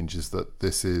of change is that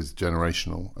this is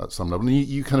generational at some level. And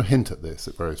you kind of hint at this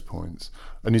at various points.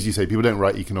 And as you say, people don't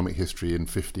write economic history in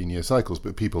 15-year cycles,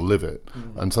 but people live it.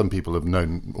 And some people have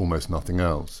known almost nothing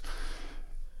else.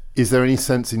 Is there any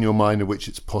sense in your mind in which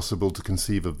it's possible to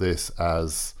conceive of this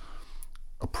as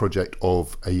a project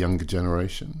of a younger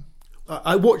generation?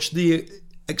 I watched the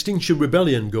Extinction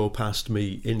Rebellion go past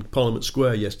me in Parliament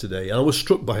Square yesterday, and I was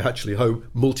struck by actually how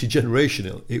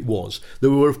multi-generational it was. There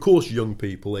were, of course, young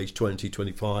people aged 20,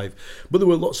 25, but there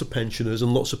were lots of pensioners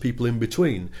and lots of people in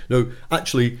between. Now,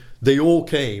 actually, they all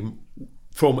came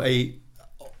from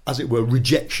as it were,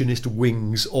 rejectionist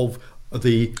wings of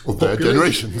their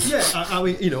generations. Yeah, I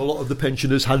mean, you know, a lot of the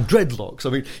pensioners had dreadlocks. I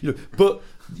mean, you know, but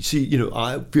you see, you know,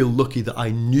 I feel lucky that I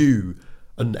knew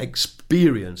and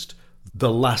experienced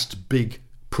the last big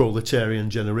proletarian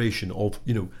generation of,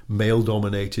 you know,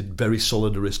 male-dominated, very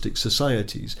solidaristic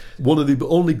societies. One of the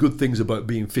only good things about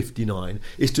being 59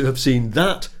 is to have seen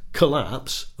that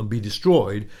collapse and be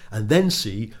destroyed, and then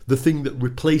see the thing that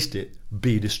replaced it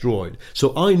be destroyed.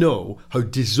 So I know how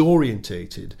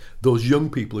disorientated those young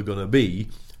people are going to be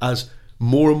as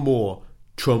more and more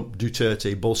Trump,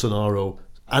 Duterte, Bolsonaro,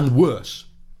 and worse,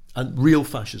 and real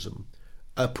fascism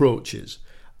approaches.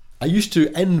 I used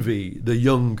to envy the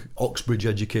young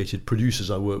Oxbridge-educated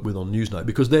producers I worked with on Newsnight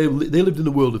because they lived in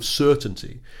a world of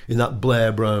certainty in that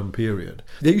Blair Brown period.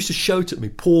 They used to shout at me,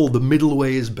 "Paul, the middle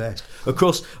way is best."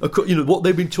 Across you know, what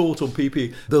they've been taught on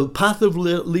PP, the path of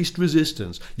least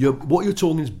resistance. What you're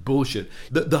talking is bullshit.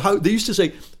 They used to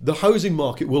say the housing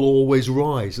market will always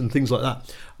rise and things like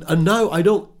that. And now I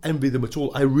don't envy them at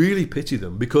all. I really pity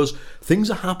them because things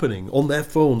are happening on their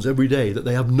phones every day that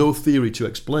they have no theory to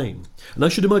explain. And I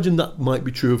should imagine that might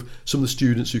be true of some of the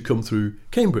students who come through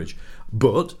Cambridge.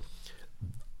 But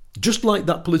just like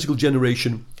that political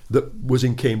generation that was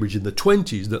in Cambridge in the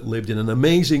 20s that lived in an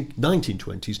amazing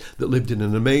 1920s that lived in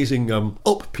an amazing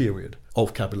up period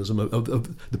of capitalism,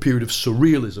 of the period of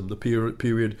surrealism, the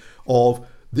period of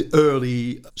the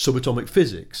early subatomic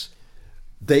physics.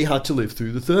 They had to live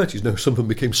through the 30s. Now, some of them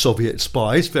became Soviet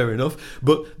spies, fair enough,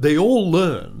 but they all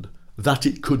learned that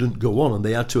it couldn't go on and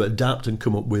they had to adapt and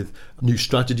come up with new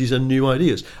strategies and new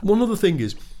ideas. One other thing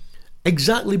is,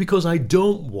 exactly because I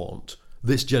don't want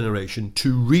this generation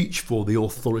to reach for the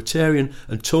authoritarian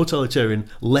and totalitarian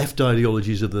left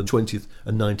ideologies of the 20th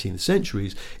and 19th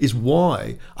centuries, is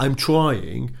why I'm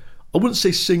trying, I wouldn't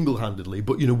say single-handedly,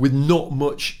 but, you know, with not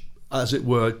much, as it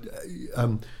were,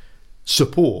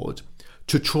 support,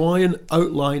 to try and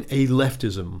outline a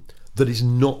leftism that is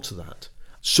not that.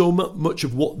 So much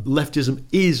of what leftism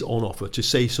is on offer, to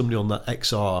say somebody on that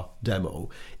XR demo,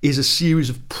 is a series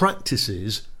of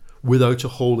practices without a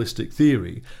holistic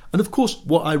theory. And of course,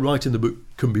 what I write in the book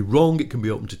can be wrong, it can be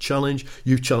open to challenge.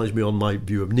 You've challenged me on my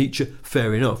view of Nietzsche,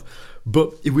 fair enough.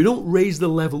 But if we don't raise the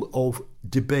level of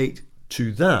debate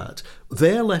to that,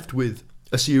 they're left with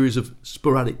a series of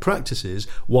sporadic practices,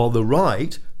 while the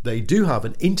right, they do have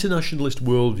an internationalist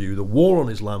worldview, the war on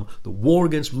Islam, the war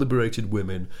against liberated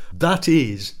women. That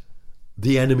is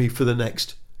the enemy for the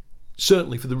next,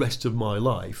 certainly for the rest of my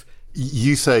life.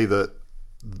 You say that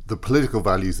the political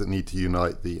values that need to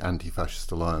unite the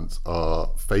anti-fascist alliance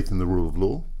are faith in the rule of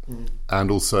law, and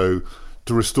also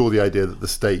to restore the idea that the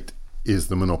state is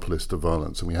the monopolist of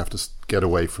violence, and we have to get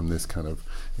away from this kind of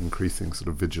increasing sort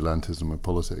of vigilantism of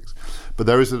politics. But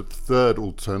there is a third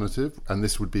alternative, and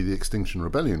this would be the Extinction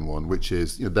Rebellion one, which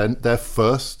is, their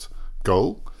first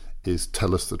goal is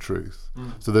tell us the truth.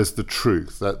 So there's the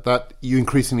truth, that you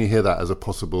increasingly hear that as a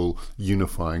possible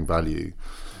unifying value.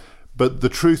 But the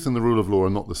truth and the rule of law are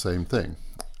not the same thing.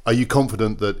 Are you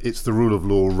confident that it's the rule of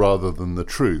law rather than the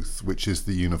truth which is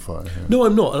the unifier here? No,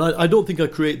 I'm not. And I don't think I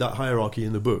create that hierarchy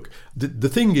in the book. The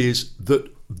thing is that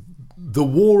the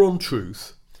war on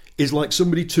truth is like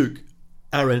somebody took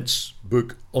Arendt's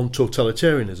book on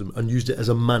totalitarianism and used it as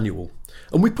a manual.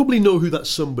 And we probably know who that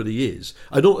somebody is.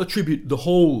 I don't attribute the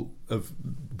whole of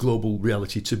global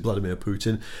reality to Vladimir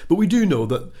Putin, but we do know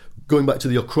that going back to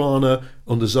the Okhrana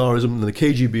under Tsarism and the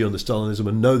KGB under Stalinism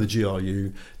and now the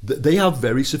GRU, they have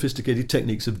very sophisticated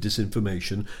techniques of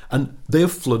disinformation, and they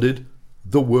have flooded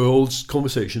the world's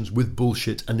conversations with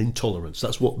bullshit and intolerance.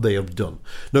 That's what they have done.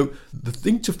 Now, the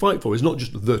thing to fight for is not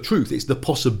just the truth, it's the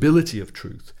possibility of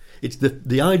truth. It's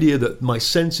the idea that my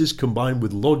senses combined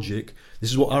with logic,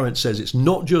 this is what Arendt says, it's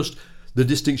not just the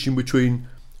distinction between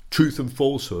truth and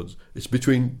falsehoods, it's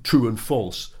between true and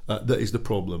false that is the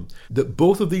problem. That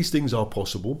both of these things are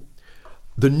possible.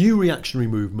 The new reactionary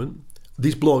movement,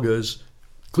 these bloggers,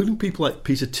 including people like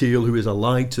Peter Thiel, who is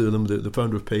allied to them, the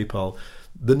founder of PayPal,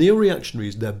 the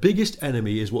neo-reactionaries, their biggest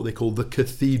enemy is what they call the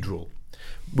cathedral,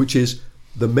 which is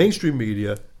the mainstream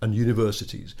media and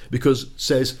universities, because,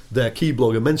 says their key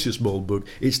blogger Mencius Moldbug,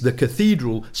 it's the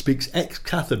cathedral speaks ex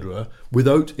cathedra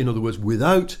without, in other words,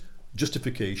 without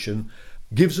justification,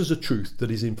 gives us a truth that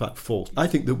is in fact false. I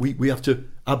think that we have to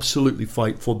absolutely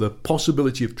fight for the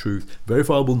possibility of truth,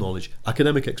 verifiable knowledge,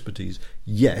 academic expertise,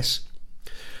 yes.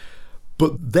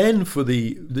 But then for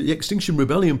the Extinction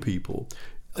Rebellion people,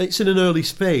 it's in an early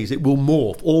phase. It will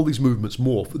morph. All these movements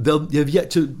morph. They have yet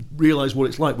to realise what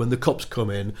it's like when the cops come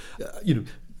in.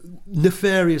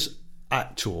 Nefarious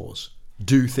actors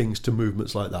do things to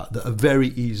movements like that are very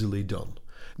easily done.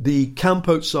 The camp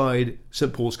outside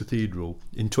St Paul's Cathedral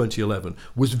in 2011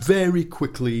 was very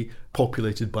quickly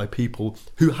populated by people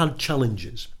who had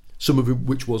challenges, some of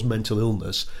which was mental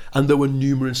illness, and there were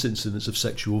numerous incidents of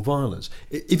sexual violence.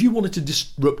 If you wanted to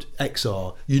disrupt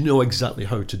XR, you know exactly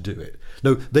how to do it.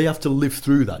 Now, they have to live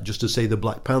through that, just as, say, the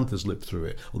Black Panthers lived through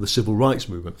it, or the Civil Rights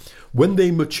Movement. When they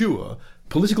mature,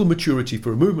 political maturity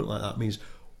for a movement like that means,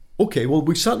 OK, well,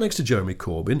 we sat next to Jeremy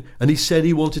Corbyn, and he said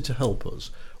he wanted to help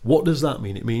us. What does that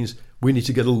mean? It means we need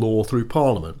to get a law through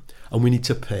Parliament, and we need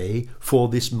to pay for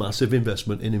this massive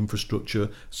investment in infrastructure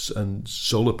and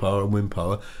solar power and wind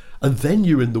power. And then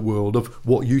you're in the world of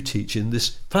what you teach in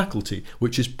this faculty,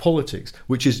 which is politics,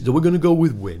 which is, are we going to go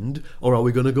with wind or are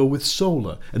we going to go with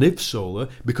solar? And if solar,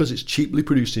 because it's cheaply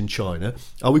produced in China,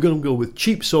 are we going to go with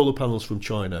cheap solar panels from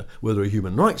China where there are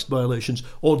human rights violations,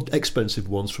 or expensive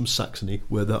ones from Saxony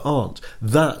where there aren't?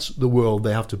 That's the world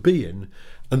they have to be in.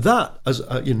 And that, as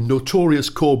a notorious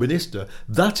Corbynista,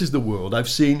 that is the world I've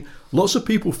seen lots of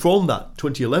people from that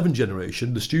 2011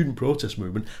 generation, the student protest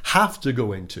movement, have to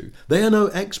go into. They are now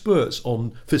experts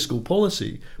on fiscal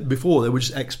policy. Before, they were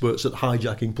just experts at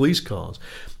hijacking police cars.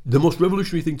 The most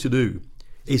revolutionary thing to do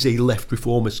is a left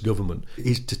reformist government,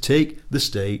 is to take the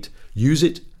state, use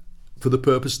it for the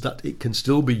purpose that it can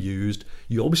still be used.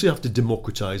 You obviously have to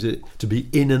democratise it to be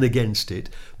in and against it,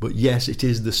 but yes, it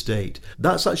is the state.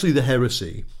 That's actually the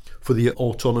heresy for the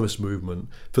autonomous movement,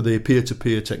 for the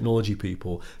peer-to-peer technology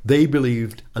people. They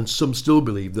believed, and some still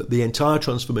believe, that the entire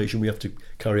transformation we have to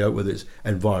carry out, whether it's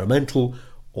environmental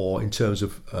or in terms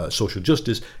of social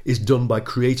justice, is done by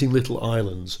creating little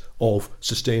islands of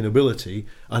sustainability,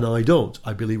 and I don't.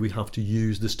 I believe we have to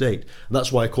use the state. And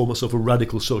that's why I call myself a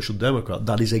radical social democrat.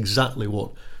 That is exactly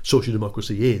what social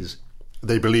democracy is.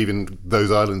 They believe in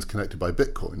those islands connected by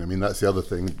Bitcoin. I mean, that's the other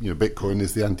thing. Bitcoin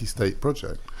is the anti-state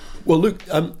project. Well, look,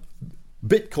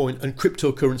 Bitcoin and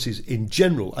cryptocurrencies in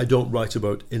general, I don't write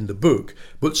about in the book,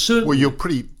 but certainly... Well,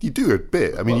 you do a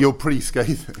bit. I mean, you're pretty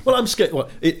scathing. Well, I'm scared. Or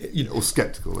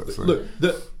sceptical, let's say.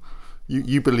 Look,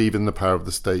 you believe in the power of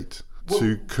the state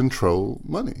to control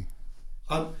money.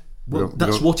 Well,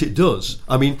 that's what it does.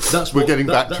 I mean, that's we're getting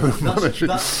back to monetary.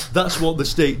 That's what the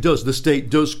state does. The state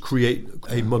does create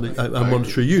a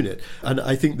monetary unit, and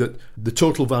I think that the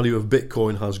total value of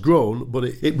Bitcoin has grown, but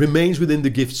it remains within the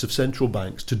gifts of central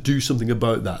banks to do something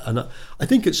about that. And I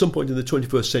think at some point in the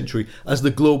 21st century, as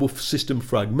the global system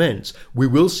fragments, we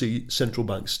will see central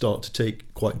banks start to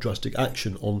take quite drastic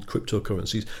action on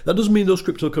cryptocurrencies. That doesn't mean those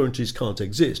cryptocurrencies can't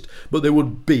exist, but they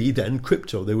would be then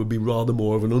crypto. They would be rather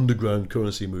more of an underground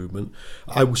currency movement.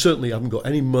 I certainly haven't got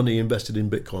any money invested in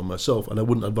Bitcoin myself, and I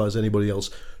wouldn't advise anybody else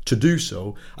to do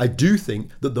so. I do think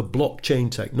that the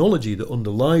blockchain technology that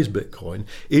underlies Bitcoin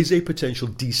is a potential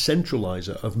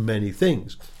decentralizer of many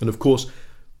things. And of course,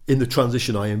 in the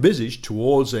transition I envisage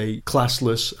towards a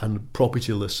classless and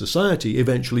propertyless society,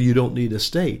 eventually you don't need a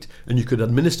state, and you could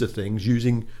administer things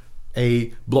using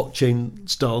a blockchain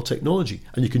style technology.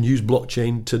 And you can use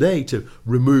blockchain today to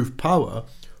remove power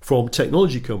from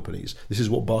technology companies. This is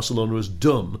what Barcelona has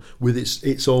done with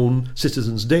its own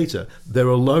citizens' data. They're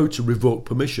allowed to revoke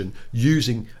permission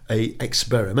using a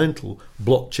experimental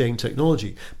blockchain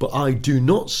technology. But I do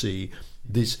not see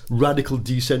this radical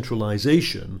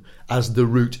decentralization as the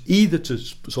route either to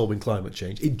solving climate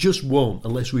change. It just won't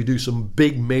unless we do some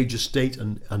big major state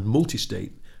and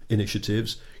multi-state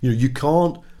initiatives. You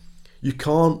can't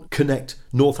connect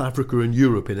North Africa and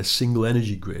Europe in a single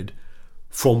energy grid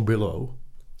from below.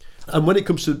 And when it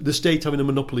comes to the state having a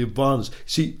monopoly of violence,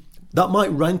 see, that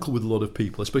might rankle with a lot of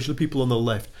people, especially people on the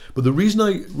left. But the reason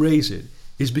I raise it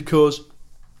is because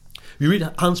you read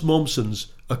Hans Mommsen's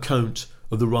account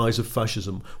of the rise of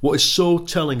fascism. What is so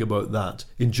telling about that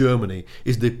in Germany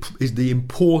is the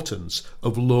importance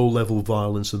of low-level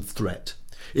violence and threat.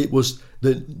 It was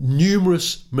the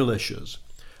numerous militias.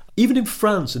 Even in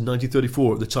France in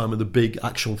 1934, at the time of the big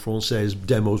Action Française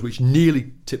demos, which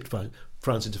nearly tipped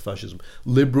France into fascism,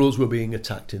 liberals were being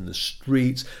attacked in the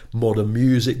streets. Modern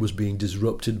music was being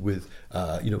disrupted with,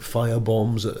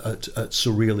 firebombs at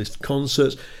surrealist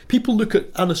concerts. People look at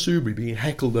Anna Soubry being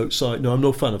heckled outside. No, I'm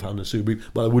no fan of Anna Soubry,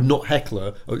 but I would not heckle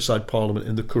her outside Parliament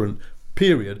in the current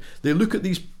period. They look at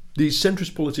these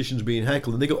centrist politicians being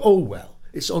heckled and they go, "Oh well,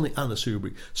 it's only Anna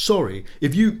Soubry." Sorry,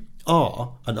 if you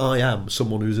are, and I am,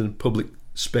 someone who's in public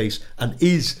space and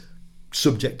is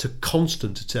subject to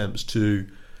constant attempts to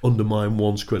undermine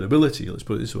one's credibility, let's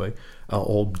put it this way,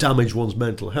 or damage one's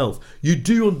mental health, you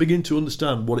do begin to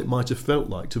understand what it might have felt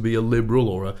like to be a liberal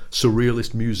or a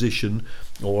surrealist musician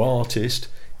or artist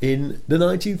in the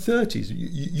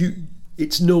 1930s.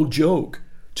 It's no joke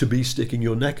to be sticking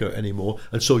your neck out anymore.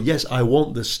 And so, yes, I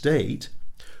want the state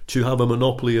to have a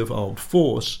monopoly of armed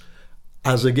force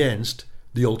as against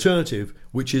the alternative,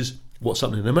 which is what's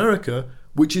happening in America,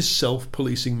 which is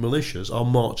self-policing militias are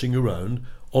marching around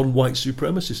on white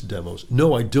supremacist demos.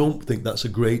 No, I don't think that's a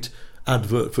great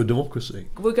advert for democracy.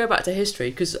 We'll go back to history,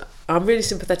 because I'm really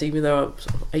sympathetic, even though I'm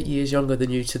 8 years younger than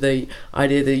you, to the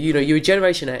idea that you're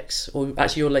Generation X, or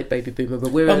actually you're a late baby boomer,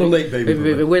 but we're I'm a late baby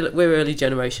boomer. We're early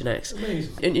Generation X.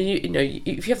 Amazing. And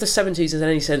if you have the 70s as in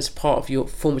any sense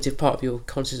formative part of your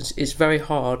consciousness, it's very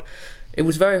hard. It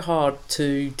was very hard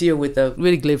to deal with the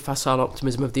really glib, facile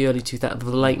optimism of the early 2000s, of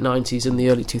the late 90s and the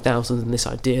early 2000s, and this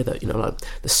idea that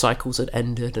the cycles had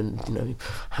ended, and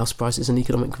house prices and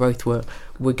economic growth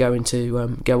were going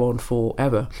to go on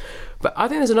forever. But I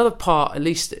think there's another part, at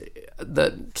least,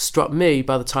 that struck me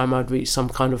by the time I'd reached some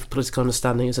kind of political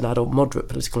understanding as an adult, moderate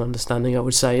political understanding, I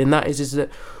would say, and that is that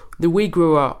we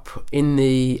grew up in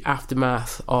the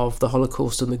aftermath of the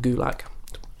Holocaust and the Gulag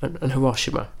and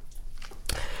Hiroshima.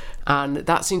 And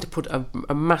that seemed to put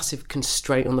a massive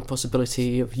constraint on the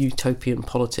possibility of utopian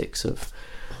politics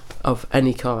of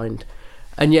any kind.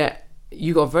 And yet,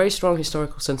 you got a very strong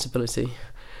historical sensibility,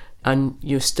 and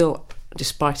you're still,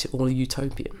 despite it all, a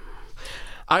utopian.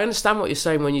 I understand what you're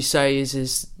saying when you say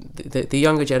is the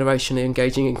younger generation are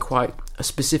engaging in quite a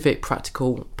specific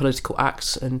practical political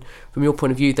acts, and from your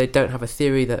point of view, they don't have a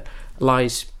theory that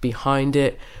lies behind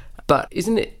it. But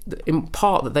isn't it in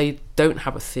part that they don't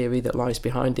have a theory that lies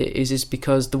behind it is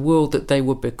because the world that they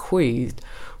were bequeathed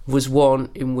was one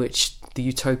in which the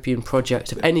utopian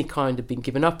project of any kind had been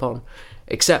given up on,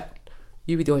 except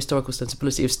you with your historical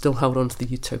sensibility have still held on to the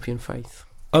utopian faith?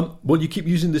 Well, you keep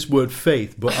using this word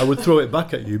faith, but I would throw it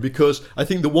back at you, because I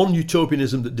think the one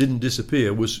utopianism that didn't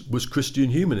disappear was Christian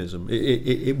humanism.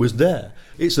 It was there.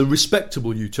 It's a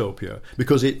respectable utopia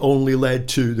because it only led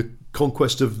to the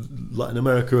conquest of Latin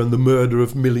America and the murder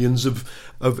of millions of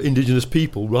indigenous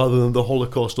people rather than the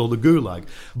Holocaust or the Gulag.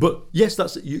 But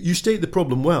yes, you state the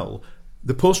problem well.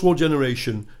 The post-war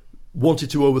generation wanted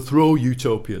to overthrow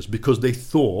utopias because they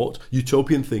thought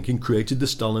utopian thinking created the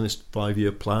Stalinist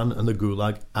 5-year plan and the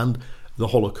Gulag and the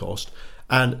Holocaust,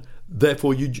 and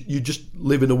therefore you just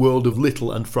live in a world of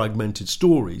little and fragmented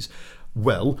stories.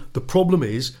 Well, the problem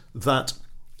is that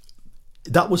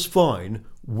was fine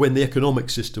when the economic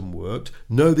system worked.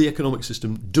 Now the economic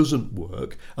system doesn't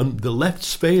work, and the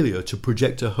left's failure to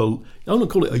project I don't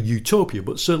call it a utopia,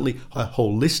 but certainly a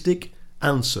holistic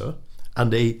answer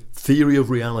and a theory of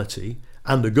reality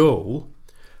and a goal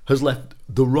has left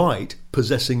the right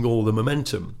possessing all the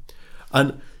momentum.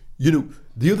 And,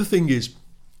 the other thing is,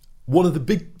 one of the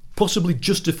big, possibly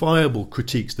justifiable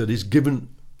critiques that is given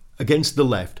against the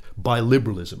left by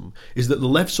liberalism is that the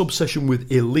left's obsession with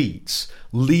elites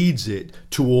leads it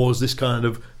towards this kind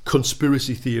of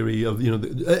conspiracy theory of,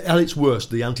 at its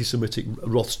worst, the anti-Semitic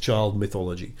Rothschild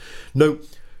mythology. Now,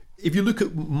 if you look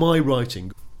at my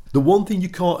writing, the one thing you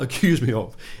can't accuse me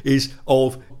of is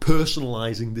of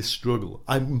personalising this struggle.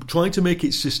 I'm trying to make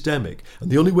it systemic, and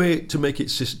the only way to make it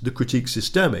the critique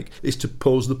systemic is to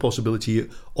pose the possibility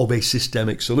of a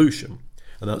systemic solution.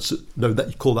 And that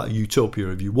you call that a utopia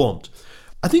if you want.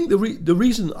 I think the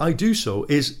reason I do so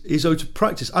is out of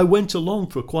practice. I went along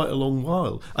for quite a long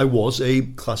while. I was a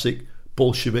classic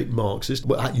Bolshevik Marxist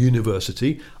at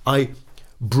university. I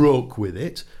broke with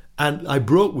it. And I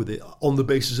broke with it on the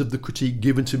basis of the critique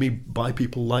given to me by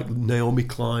people like Naomi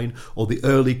Klein or the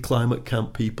early climate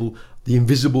camp people, the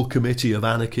Invisible Committee of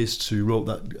Anarchists who wrote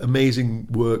that amazing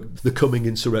work, The Coming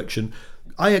Insurrection.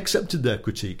 I accepted their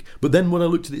critique. But then when I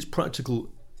looked at its practical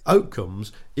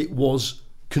outcomes, it was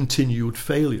continued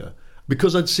failure.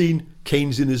 Because I'd seen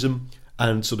Keynesianism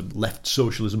and sort of left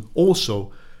socialism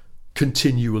also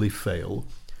continually fail.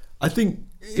 I think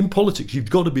in politics, you've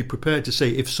got to be prepared to say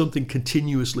if something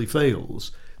continuously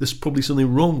fails, there's probably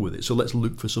something wrong with it. So let's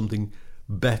look for something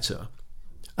better.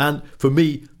 And for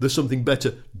me, the something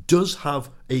better does have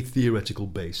a theoretical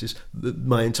basis.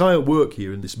 My entire work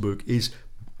here in this book is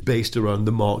based around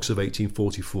the Marx of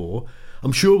 1844.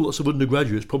 I'm sure lots of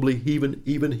undergraduates, probably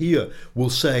even here, will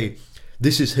say,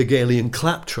 this is Hegelian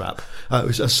claptrap,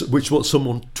 which what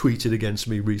someone tweeted against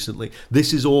me recently.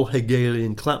 This is all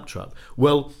Hegelian claptrap.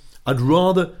 Well, I'd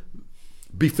rather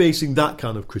be facing that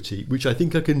kind of critique, which I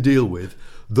think I can deal with,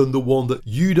 than the one that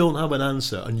you don't have an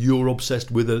answer and you're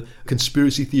obsessed with a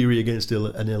conspiracy theory against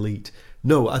an elite.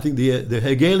 No, I think the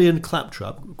Hegelian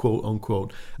claptrap, quote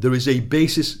unquote, there is a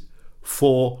basis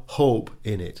for hope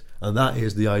in it, and that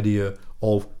is the idea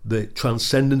of the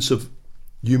transcendence of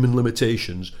human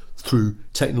limitations through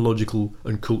technological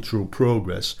and cultural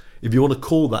progress. If you want to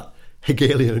call that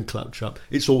Hegelian claptrap,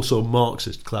 it's also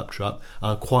Marxist claptrap.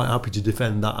 I'm quite happy to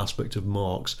defend that aspect of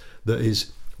Marx that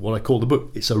is what I call the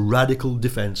book. It's a radical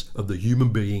defence of the human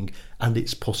being and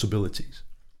its possibilities.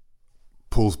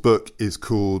 Paul's book is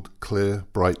called Clear,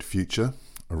 Bright Future,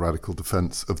 A Radical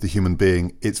Defence of the Human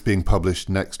Being. It's being published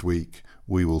next week.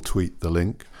 We will tweet the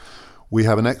link. We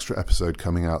have an extra episode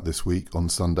coming out this week on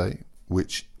Sunday,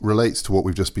 which relates to what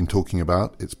we've just been talking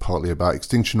about. It's partly about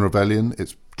Extinction Rebellion.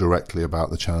 It's directly about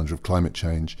the challenge of climate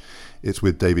change. It's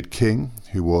with David King,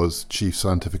 who was Chief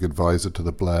Scientific Advisor to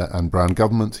the Blair and Brown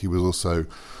government. He was also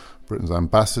Britain's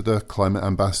climate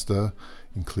ambassador,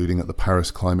 including at the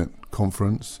Paris Climate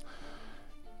Conference.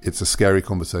 It's a scary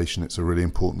conversation. It's a really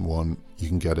important one. You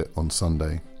can get it on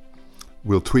Sunday.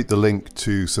 We'll tweet the link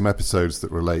to some episodes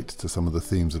that relate to some of the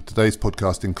themes of today's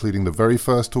podcast, including the very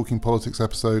first Talking Politics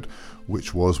episode,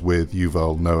 which was with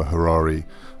Yuval Noah Harari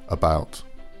about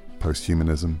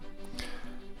posthumanism.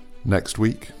 Next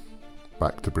week,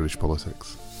 back to British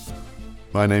politics.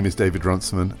 My name is David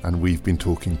Runciman, and we've been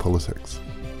talking politics.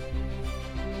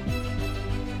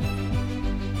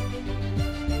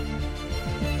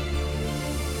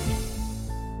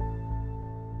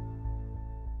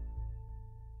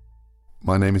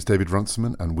 My name is David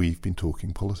Runciman, and we've been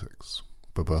talking politics.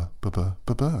 Ba-ba, ba-ba,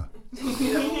 ba-ba.